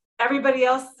because you. Everybody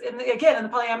else, in the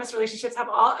polyamorous relationships have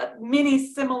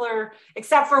many similar,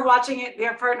 except for watching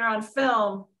their partner on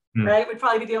film. Right, would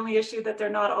probably be the only issue that they're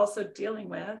not also dealing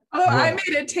with. Oh, yeah. I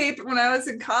made a tape when I was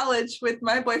in college with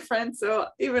my boyfriend, so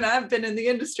even I've been in the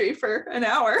industry for an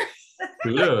hour.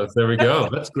 Yeah, there we go.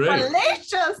 That's great.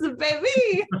 Delicious,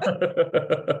 baby.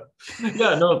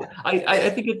 Yeah, no, I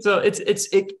think it's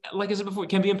like I said before, it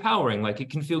can be empowering. Like it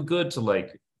can feel good to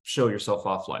like show yourself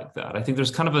off like that. I think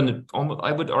there's kind of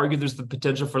I would argue there's the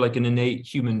potential for like an innate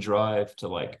human drive to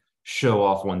like show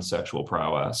off one's sexual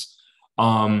prowess.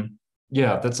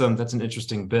 Yeah, that's an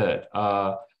interesting bit.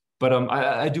 But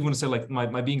I do want to say like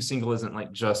my being single isn't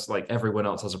like just like everyone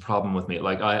else has a problem with me.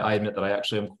 Like I admit that I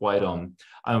actually am quite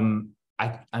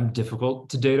I'm difficult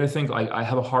to date. I think I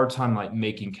have a hard time like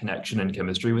making connection and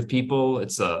chemistry with people.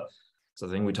 It's a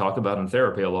thing we talk about in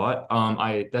therapy a lot.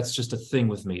 That's just a thing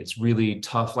with me. It's really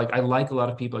tough. Like I like a lot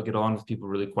of people. I get on with people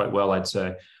really quite well, I'd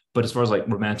say. But as far as like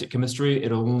romantic chemistry,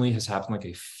 it only has happened like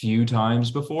a few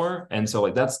times before. And so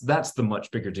like that's the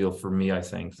much bigger deal for me, I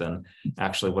think, than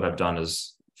actually what I've done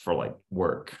is for like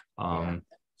work.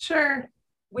 Sure.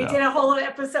 We did a whole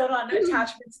episode on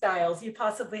attachment styles. You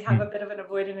possibly have a bit of an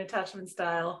avoidant attachment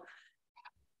style.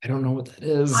 I don't know what that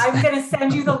is. I'm going to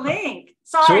send you the link.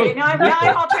 Sorry, Sure. now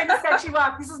I'm all trying to set you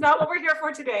up. This is not what we're here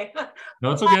for today.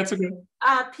 No, it's okay. It's okay.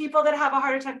 People that have a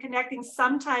harder time connecting,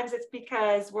 sometimes it's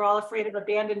because we're all afraid of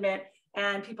abandonment,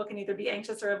 and people can either be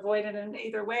anxious or avoidant, and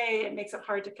either way, it makes it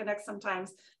hard to connect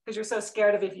sometimes because you're so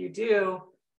scared of if you do,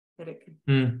 that it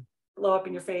could blow up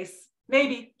in your face.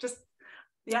 Maybe, just,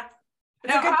 yeah.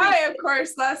 Now, I, of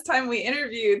course, last time we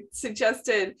interviewed,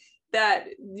 suggested that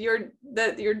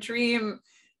your dream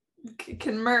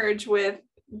can merge with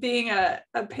being a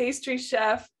pastry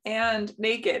chef and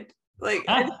naked. Like,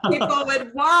 and people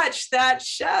would watch that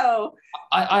show.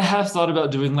 I have thought about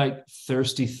doing like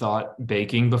thirsty thought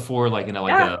baking before, like in a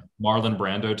Marlon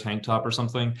Brando tank top or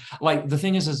something. Like the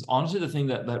thing is honestly the thing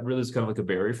that really is kind of like a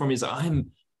barrier for me is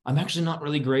I'm actually not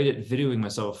really great at videoing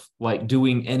myself, like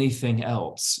doing anything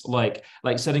else, like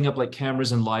setting up like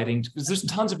cameras and lighting, because there's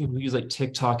tons of people who use like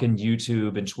TikTok and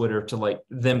YouTube and Twitter to like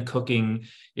them cooking,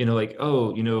 like,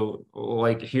 oh,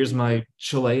 like here's my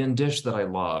Chilean dish that I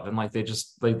love. And like, they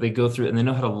just like, they go through it and they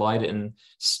know how to light it and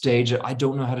stage it. I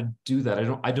don't know how to do that.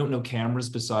 I don't know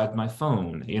cameras beside my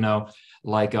phone,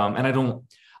 like, and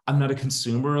I'm not a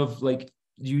consumer of like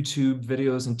YouTube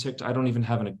videos and TikTok. I don't even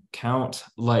have an account.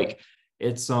 Like,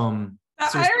 it's the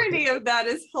irony of that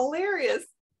is hilarious.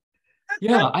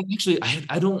 Yeah,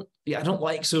 I don't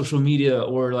like social media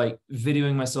or like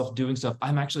videoing myself doing stuff.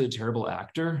 I'm actually a terrible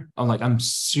actor. I'm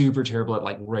super terrible at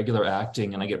like regular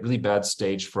acting, and I get really bad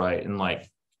stage fright, and like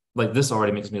this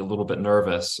already makes me a little bit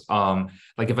nervous.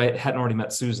 Like if I hadn't already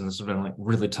met Susan, this would have been like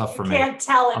really tough for me. Can't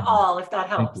tell at all if that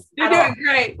helps. You're doing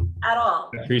great. At all.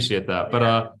 I appreciate that.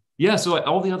 But yeah, so like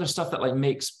all the other stuff that like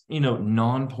makes,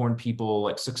 non-porn people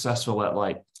like successful at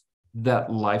like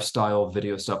that lifestyle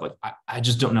video stuff, like I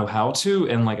just don't know how to,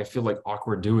 and like I feel like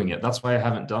awkward doing it. That's why I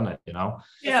haven't done it, Yeah.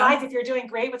 Besides, if you're doing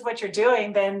great with what you're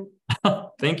doing, then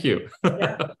thank you.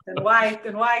 Then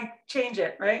why change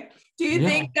it, right? Do you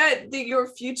think that your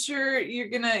future, you're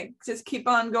gonna just keep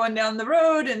on going down the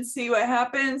road and see what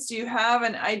happens? Do you have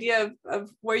an idea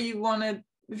of where you want to,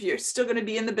 if you're still going to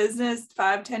be in the business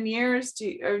 5-10 years, do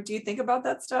you think about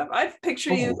that stuff? I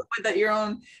picture you with your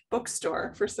own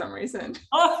bookstore for some reason.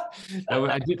 I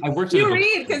worked. You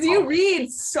read because you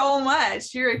read so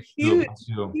much. You're a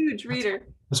huge reader.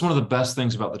 That's one of the best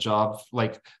things about the job.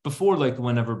 Like before, like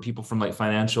whenever people from like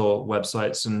financial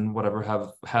websites and whatever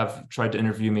have tried to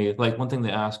interview me, like one thing they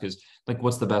ask is like,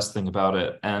 what's the best thing about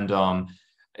it? And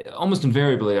almost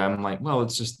invariably I'm like, well,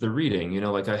 it's just the reading,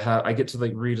 like I get to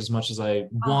like read as much as I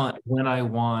want when I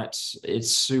want.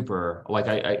 It's super, like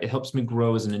it helps me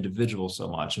grow as an individual so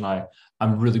much, and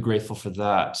I'm really grateful for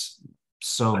that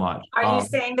so much. Are you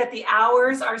saying that the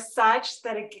hours are such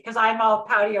that because I'm all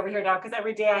pouty over here now because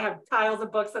every day I have piles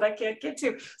of books that I can't get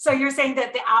to, so you're saying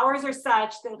that the hours are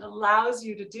such that it allows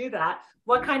you to do that?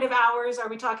 What kind of hours are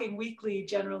we talking weekly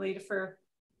generally for?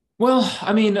 Well,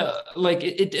 I mean, like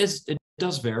it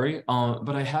does vary,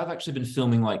 but I have actually been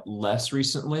filming like less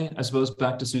recently. I suppose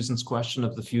back to Susan's question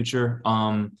of the future.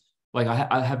 Like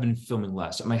I have been filming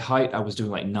less. At my height, I was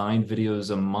doing like 9 videos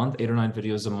a month, 8 or 9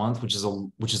 videos a month, which is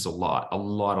a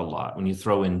lot when you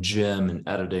throw in gym and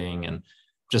editing and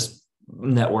just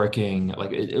networking.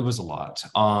 Like it was a lot.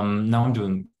 Now I'm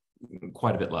doing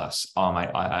quite a bit less.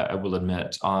 I will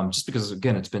admit, just because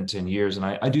again, it's been 10 years, and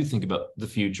I do think about the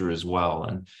future as well.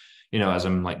 And as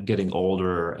I'm like getting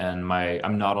older and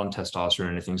I'm not on testosterone or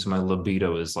anything, so my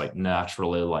libido is like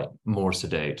naturally like more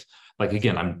sedate. Like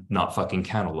again, I'm not fucking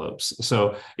cantaloupes,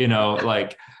 so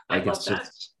like it's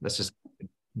just that's just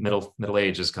middle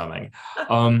age is coming.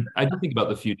 I do think about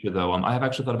the future though. I have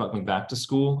actually thought about going back to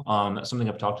school. That's something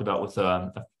I've talked about with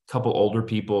a couple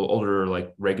older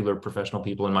like regular professional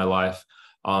people in my life,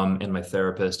 and my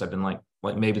therapist. I've been like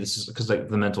maybe this is because like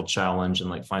the mental challenge and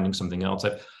like finding something else.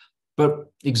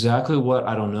 But exactly what,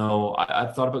 I don't know.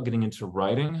 I've thought about getting into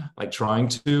writing, like trying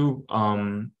to.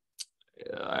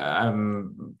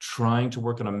 I'm trying to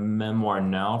work on a memoir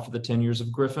now for the 10 years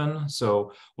of Griffin.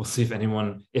 So we'll see if I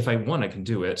want, I can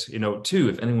do it. 2,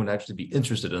 if anyone would actually be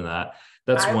interested in that.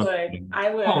 That's I one would. thing.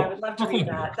 I would love to read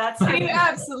that. That's you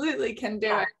absolutely can do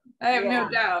it. I have no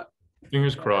doubt.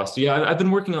 Fingers crossed. Yeah, I've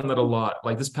been working on that a lot.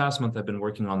 Like this past month, I've been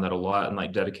working on that a lot and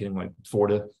like dedicating like 4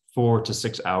 to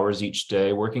 6 hours each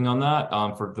day working on that.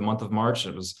 For the month of March,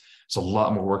 it's a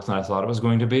lot more work than I thought it was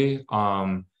going to be.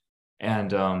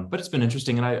 But it's been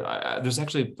interesting. And I there's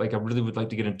actually like I really would like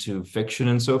to get into fiction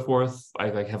and so forth.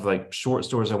 I like have like short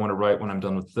stories I want to write when I'm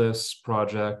done with this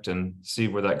project and see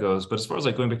where that goes. But as far as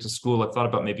like going back to school, I've thought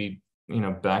about maybe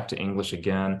back to English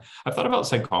again. I've thought about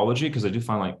psychology because I do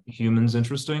find like humans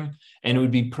interesting, and it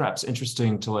would be perhaps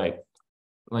interesting to like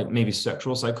maybe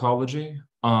sexual psychology.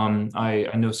 I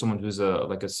know someone who's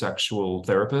a sexual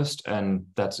therapist, and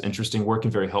that's interesting work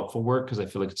and very helpful work because I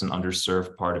feel like it's an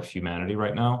underserved part of humanity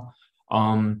right now.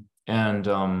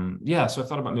 Yeah, so I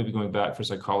thought about maybe going back for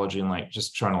psychology and like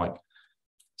just trying to like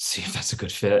see if that's a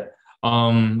good fit. It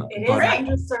is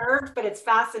underserved, but it's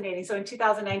fascinating. So in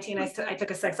 2019, I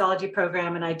took a sexology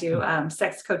program, and I do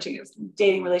sex coaching,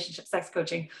 dating, relationship, sex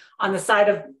coaching on the side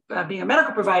of being a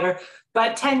medical provider.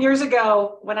 But 10 years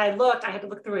ago, when I had to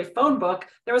look through a phone book.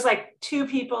 There was like 2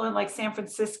 people in like San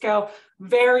Francisco,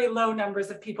 very low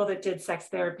numbers of people that did sex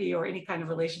therapy or any kind of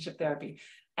relationship therapy.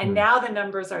 And now the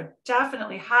numbers are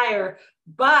definitely higher,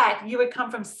 but you would come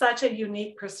from such a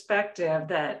unique perspective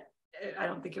that I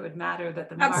don't think it would matter that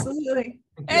the absolutely.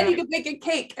 And you could make a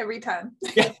cake every time.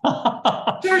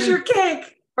 There's your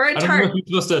cake. Or a tart.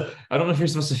 I don't know if you're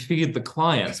supposed to feed the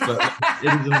clients, but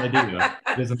it is an idea.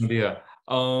 It is an idea.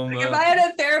 Like if I had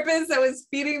a therapist that was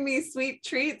feeding me sweet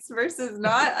treats versus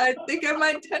not, I think I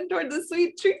might tend toward the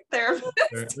sweet treat therapist.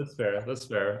 That's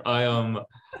fair. Well,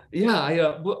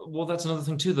 that's another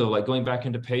thing too, though. Like going back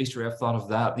into pastry, I've thought of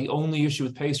that. The only issue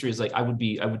with pastry is like I would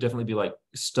definitely be like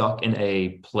stuck in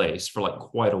a place for like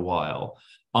quite a while.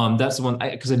 That's the one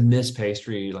because I miss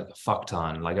pastry like a fuck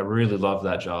ton. Like I really love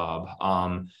that job.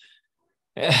 But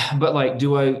like,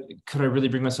 could I really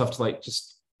bring myself to like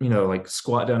just like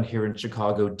squat down here in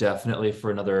Chicago definitely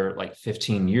for another like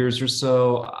 15 years or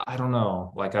so? I don't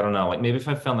know. Like maybe if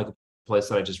I found like a place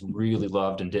that I just really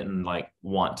loved and didn't like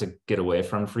want to get away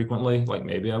from frequently, like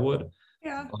maybe I would.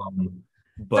 Yeah.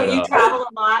 But so you travel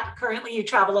a lot currently. You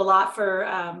travel a lot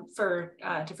for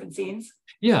different scenes.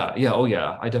 Yeah. Oh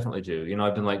yeah, I definitely do.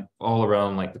 I've been like all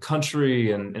around like the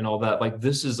country and all that. Like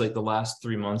this is like the last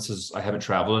 3 months is I haven't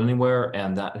traveled anywhere,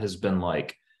 and that has been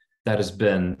like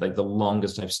the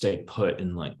longest I've stayed put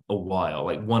in like a while.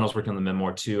 Like one, I was working on the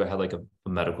memoir. 2, I had like a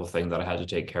medical thing that I had to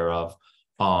take care of.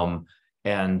 So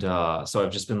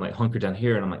I've just been like hunkered down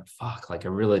here, and I'm like, fuck, like I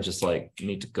really just like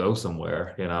need to go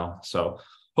somewhere, so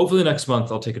hopefully next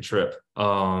month I'll take a trip.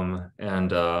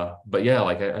 But yeah,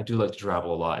 like I do like to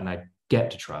travel a lot, and I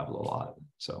get to travel a lot.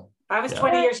 So if I was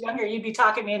 20 years younger, you'd be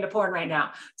talking me into porn right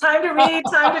now. Time to read,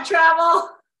 time to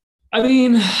travel. I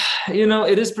mean,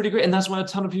 it is pretty great. And that's why a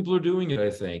ton of people are doing it, I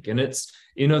think. And it's,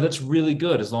 that's really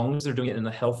good. As long as they're doing it in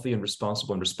a healthy and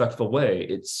responsible and respectful way,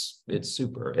 it's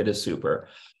super. It is super.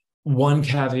 One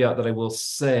caveat that I will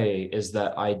say is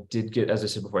that I did get, as I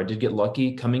said before, I did get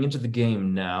lucky. Coming into the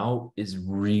game now is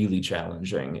really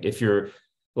challenging. If you're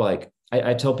like,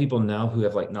 I tell people now who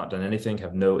have like not done anything,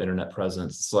 have no internet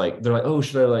presence. It's like, they're like, oh,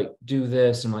 should I like do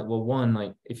this? And I'm like, well, one,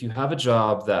 like if you have a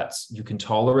job that you can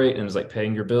tolerate and is like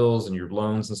paying your bills and your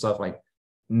loans and stuff, like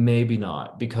maybe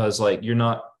not, because like you're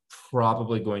not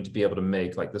probably going to be able to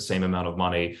make like the same amount of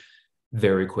money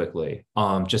very quickly.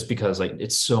 Just because like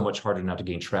it's so much harder now to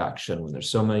gain traction when there's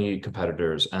so many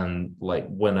competitors, and like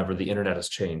whenever the internet has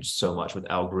changed so much with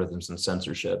algorithms and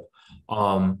censorship.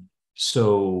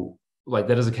 So like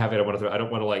that is a caveat I want to throw. I don't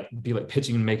want to like be like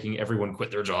pitching and making everyone quit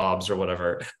their jobs or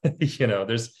whatever. It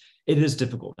is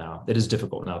difficult now. It is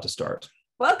difficult now to start.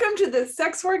 Welcome to the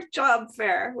Sex Work Job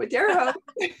Fair with your host.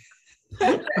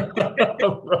 Right.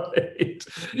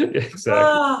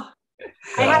 Exactly.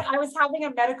 I was having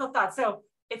a medical thought. So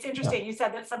it's interesting. You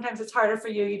said that sometimes it's harder for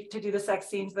you to do the sex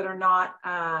scenes that are not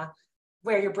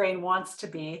where your brain wants to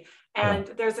be. And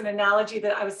there's an analogy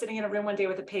that I was sitting in a room one day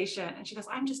with a patient, and she goes,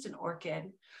 I'm just an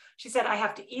orchid. She said, I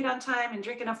have to eat on time and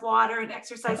drink enough water and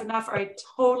exercise enough, or I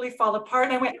totally fall apart.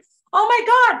 And I went, oh my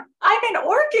God, I'm an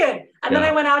orchid. And then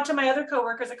I went out to my other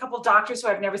coworkers, a couple of doctors who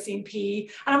I've never seen pee.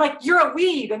 And I'm like, you're a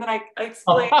weed. And then I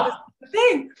explained the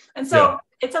thing. And so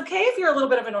it's okay if you're a little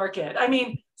bit of an orchid. I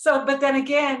mean, but then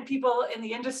again, people in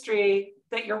the industry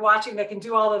that you're watching that can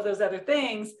do all of those other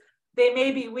things, they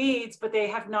may be weeds, but they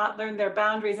have not learned their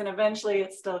boundaries, and eventually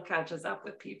it still catches up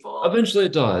with people. Eventually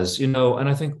it does, you know, and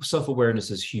I think self-awareness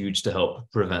is huge to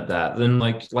help prevent that. Then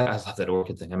like I love that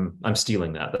orchid thing. I'm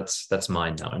stealing that. That's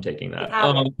mine now. I'm taking that.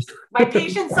 My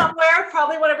patient somewhere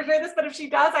probably won't ever hear this, but if she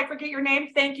does, I forget your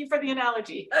name. Thank you for the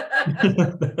analogy.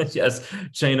 Yes,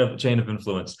 chain of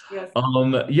influence. Yes.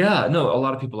 Yeah, no, a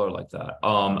lot of people are like that.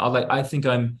 I think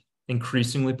I'm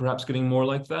increasingly perhaps getting more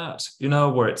like that, you know,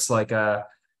 where it's like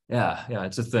yeah,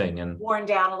 it's a thing. And worn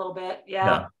down a little bit.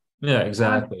 Yeah. Yeah,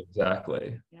 exactly. Yeah.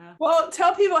 Well,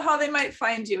 tell people how they might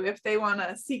find you if they want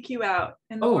to seek you out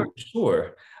in the world.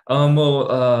 Sure. My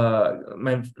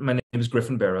name is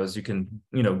Griffin Barrows. You can,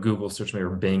 you know, Google search me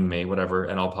or Bing me, whatever,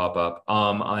 and I'll pop up.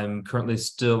 I'm currently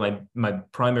still my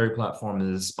primary platform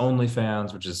is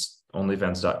OnlyFans, which is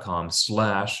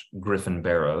onlyfans.com/Griffin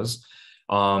Barrows.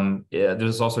 Yeah,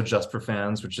 there's also Just for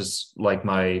Fans, which is like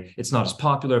it's not as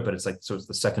popular, but it's like, so it's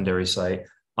the secondary site,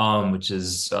 which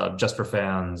is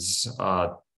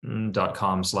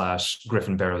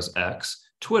justforfans.com/Griffin Barrows X,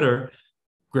 Twitter,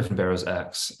 Griffin Barrows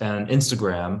X, and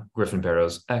Instagram, Griffin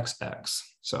Barrows XX.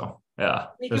 So yeah.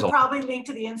 We can probably link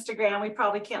to the Instagram. We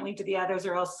probably can't link to the others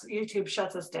or else YouTube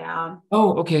shuts us down.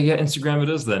 Oh, okay. Yeah, Instagram it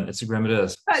is then. Instagram it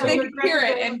is. They can hear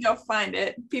it and go find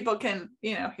it. People can,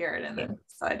 you know, hear it in the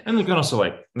side. And they can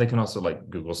also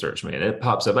Google search me and it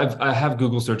pops up. I have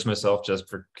Google searched myself just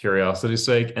for curiosity's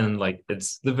sake, and like the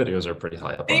videos are pretty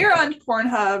high up. And you're on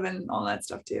Pornhub and all that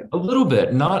stuff too. A little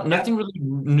bit. Nothing really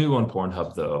new on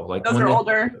Pornhub though. Like those are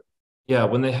older. Yeah,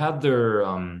 when they had their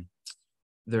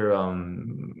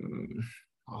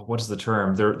what is the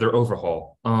term? Their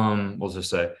overhaul. We'll just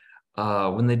say.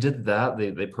 When they did that,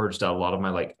 they purged out a lot of my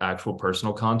like actual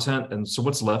personal content, and so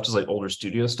what's left is like older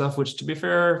studio stuff, which to be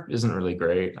fair isn't really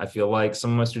great. I feel like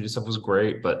some of my studio stuff was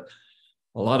great, but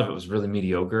a lot of it was really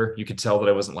mediocre. You could tell that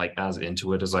I wasn't like as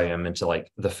into it as I am into like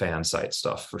the fan site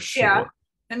stuff for sure. Yeah.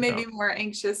 And maybe more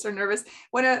anxious or nervous.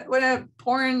 When a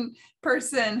porn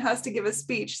person has to give a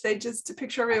speech, they just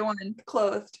picture everyone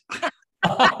clothed.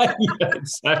 Yeah,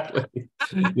 exactly.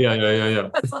 Yeah.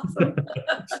 That's awesome.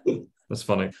 That's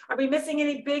funny. Are we missing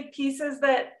any big pieces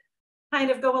that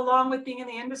kind of go along with being in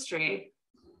the industry?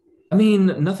 I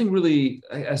mean, nothing really,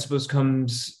 I suppose,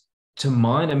 comes to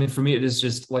mind. I mean, for me, it is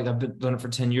just like I've been doing it for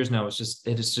 10 years now. It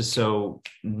is just so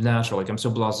natural. Like I'm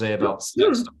so blasé about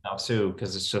sex stuff now too,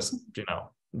 because it's just, you know,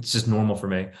 it's just normal for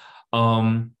me.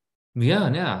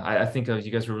 Yeah. I think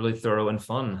you guys were really thorough and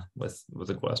fun with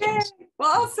the questions. Yay.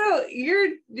 Well, also you're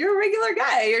a regular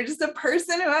guy. You're just a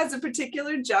person who has a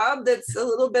particular job that's a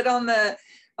little bit on the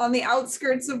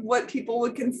outskirts of what people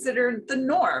would consider the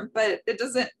norm, but it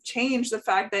doesn't change the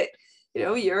fact that, you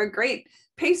know, you're a great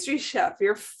pastry chef,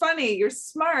 you're funny, you're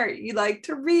smart, you like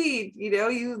to read, you know,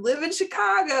 you live in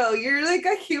Chicago, you're like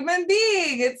a human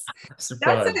being. Right?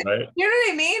 You know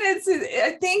what I mean?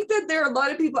 I think that there are a lot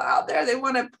of people out there, they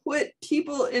want to put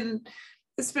people in,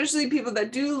 especially people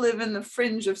that do live in the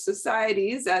fringe of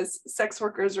societies, as sex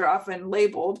workers are often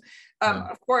labeled.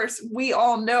 Of course, we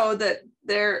all know that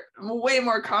they're way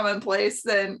more commonplace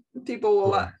than people will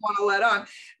want to let on,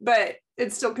 but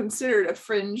it's still considered a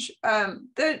fringe.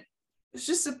 That it's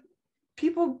just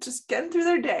people just getting through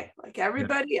their day like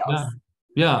everybody else.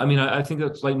 Yeah. I mean, I think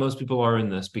that's like most people are in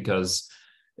this because,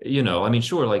 you know, I mean,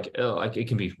 sure, like it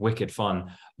can be wicked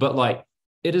fun, but like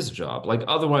it is a job. Like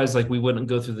otherwise, like we wouldn't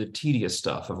go through the tedious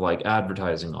stuff of like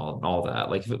advertising all that.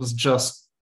 Like if it was just,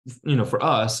 you know, for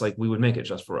us, like we would make it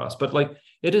just for us. But like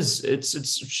it's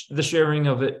the sharing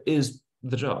of it is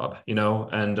the job, you know.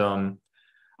 And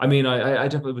I mean, I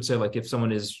definitely would say like if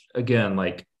someone is again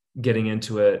like getting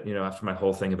into it, you know, after my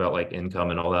whole thing about like income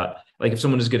and all that, like if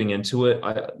someone is getting into it,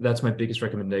 that's my biggest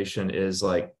recommendation is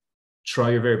like try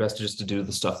your very best to do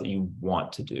the stuff that you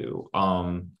want to do,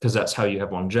 because that's how you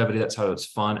have longevity, that's how it's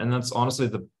fun, and that's honestly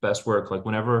the best work. Like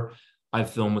whenever I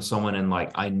film with someone and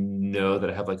like I know that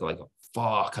I have like a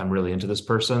fuck, I'm really into this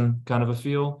person kind of a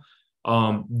feel,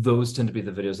 those tend to be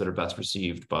the videos that are best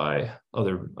received by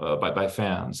other by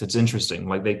fans. It's interesting,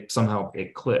 like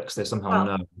it clicks, they somehow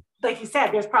know. Like you said,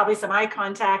 there's probably some eye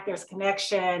contact, there's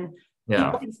connection. Yeah.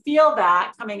 People can feel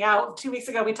that coming out. 2 weeks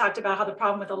ago, we talked about how the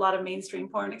problem with a lot of mainstream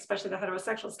porn, especially the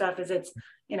heterosexual stuff, is it's,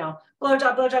 you know,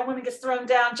 blowjob, woman gets thrown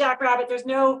down, jackrabbit, there's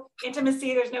no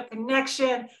intimacy, there's no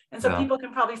connection. And so people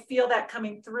can probably feel that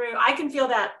coming through. I can feel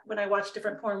that when I watch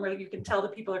different porn where you can tell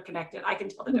that people are connected. I can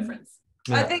tell the difference.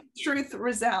 Yeah. I think truth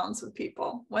resounds with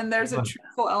people. When there's a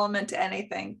truthful element to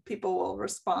anything, people will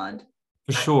respond.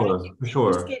 For sure.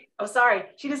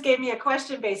 She just gave me a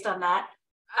question based on that.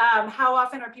 How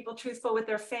often are people truthful with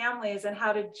their families, and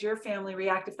how did your family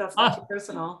react if that's not too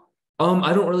personal?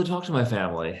 I don't really talk to my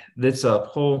family. It's a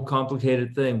whole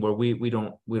complicated thing where we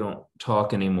don't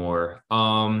talk anymore.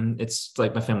 It's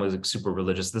like my family is like super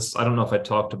religious. This I don't know if I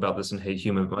talked about this in Hey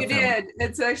Human, but my You family. did.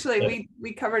 It's actually,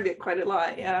 we covered it quite a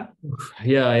lot. Yeah.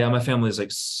 Yeah, my family is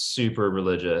like super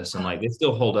religious and like they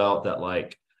still hold out that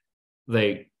like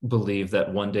they believe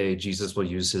that one day Jesus will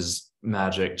use his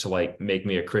magic to like make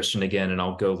me a Christian again and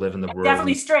I'll go live in the world.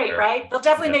 Definitely straight, right? They'll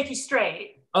definitely make you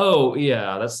straight. Oh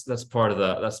yeah, that's part of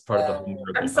the whole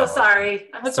miracle I'm so power. sorry.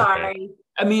 I'm That's sorry. okay.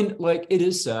 I mean, like it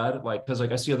is sad, like because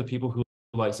like I see other people who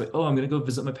like it's like, oh, I'm gonna go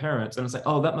visit my parents, and it's like,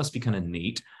 oh, that must be kind of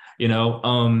neat,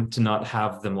 to not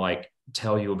have them like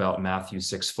tell you about Matthew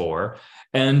 6:4,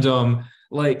 and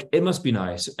like it must be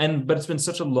nice, and but it's been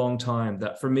such a long time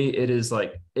that for me it is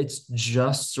like it's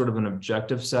just sort of an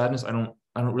objective sadness. I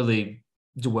don't really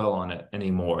dwell on it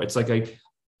anymore. It's like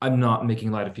I'm not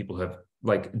making light of people who have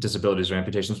like disabilities or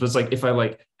amputations, but it's like if I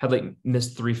like had like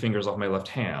missed 3 fingers off my left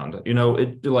hand,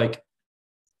 it'd be like,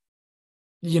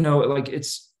 like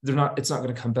it's not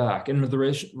going to come back. And the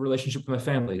relationship with my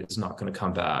family is not going to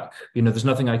come back. There's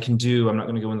nothing I can do. I'm not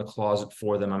going to go in the closet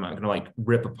for them. I'm not going to like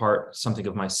rip apart something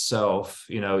of myself.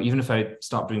 Even if I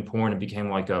stopped doing porn and became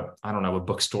like I don't know, a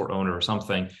bookstore owner or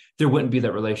something, there wouldn't be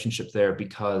that relationship there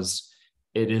because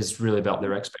it is really about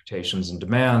their expectations and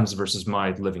demands versus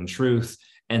my living truth.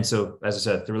 And so, as I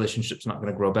said, the relationship's not going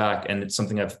to grow back. And it's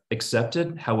something I've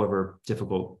accepted, however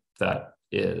difficult that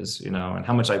is, and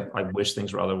how much I wish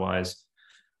things were otherwise.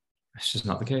 It's just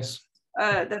not the case.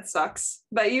 That sucks.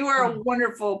 But you are a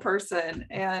wonderful person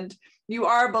and you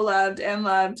are beloved and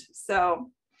loved.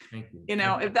 So, Thank you.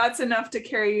 If that's enough to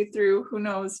carry you through, who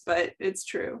knows, but it's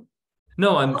true.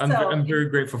 No, I'm very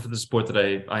grateful for the support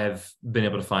that I have been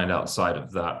able to find outside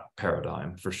of that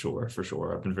paradigm, for sure.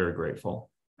 I've been very grateful.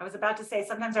 I was about to say,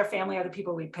 sometimes our family are the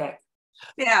people we pick.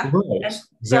 Yeah. Right. And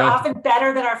they're often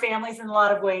better than our families in a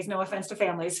lot of ways. No offense to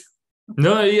families.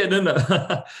 No.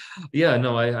 Yeah,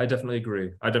 no, I definitely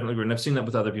agree. And I've seen that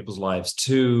with other people's lives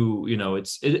too.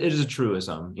 It is a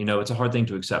truism. It's a hard thing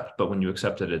to accept, but when you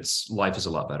accept it, life is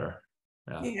a lot better.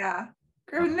 Yeah.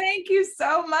 Griffin, thank you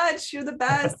so much. You're the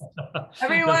best.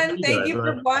 Everyone, thank you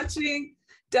for watching.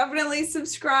 Definitely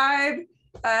subscribe.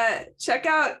 Check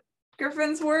out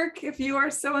Griffin's work if you are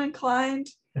so inclined.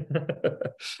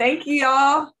 Thank you,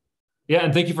 y'all. Yeah,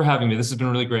 and thank you for having me. This has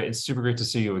been really great. It's super great to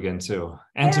see you again too,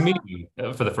 and to meet you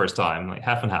for the first time, like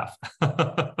half and half.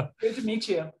 Good to meet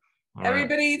you.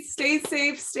 Everybody, stay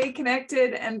safe, stay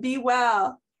connected, and be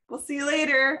well. We'll see you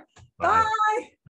later. Bye. Bye.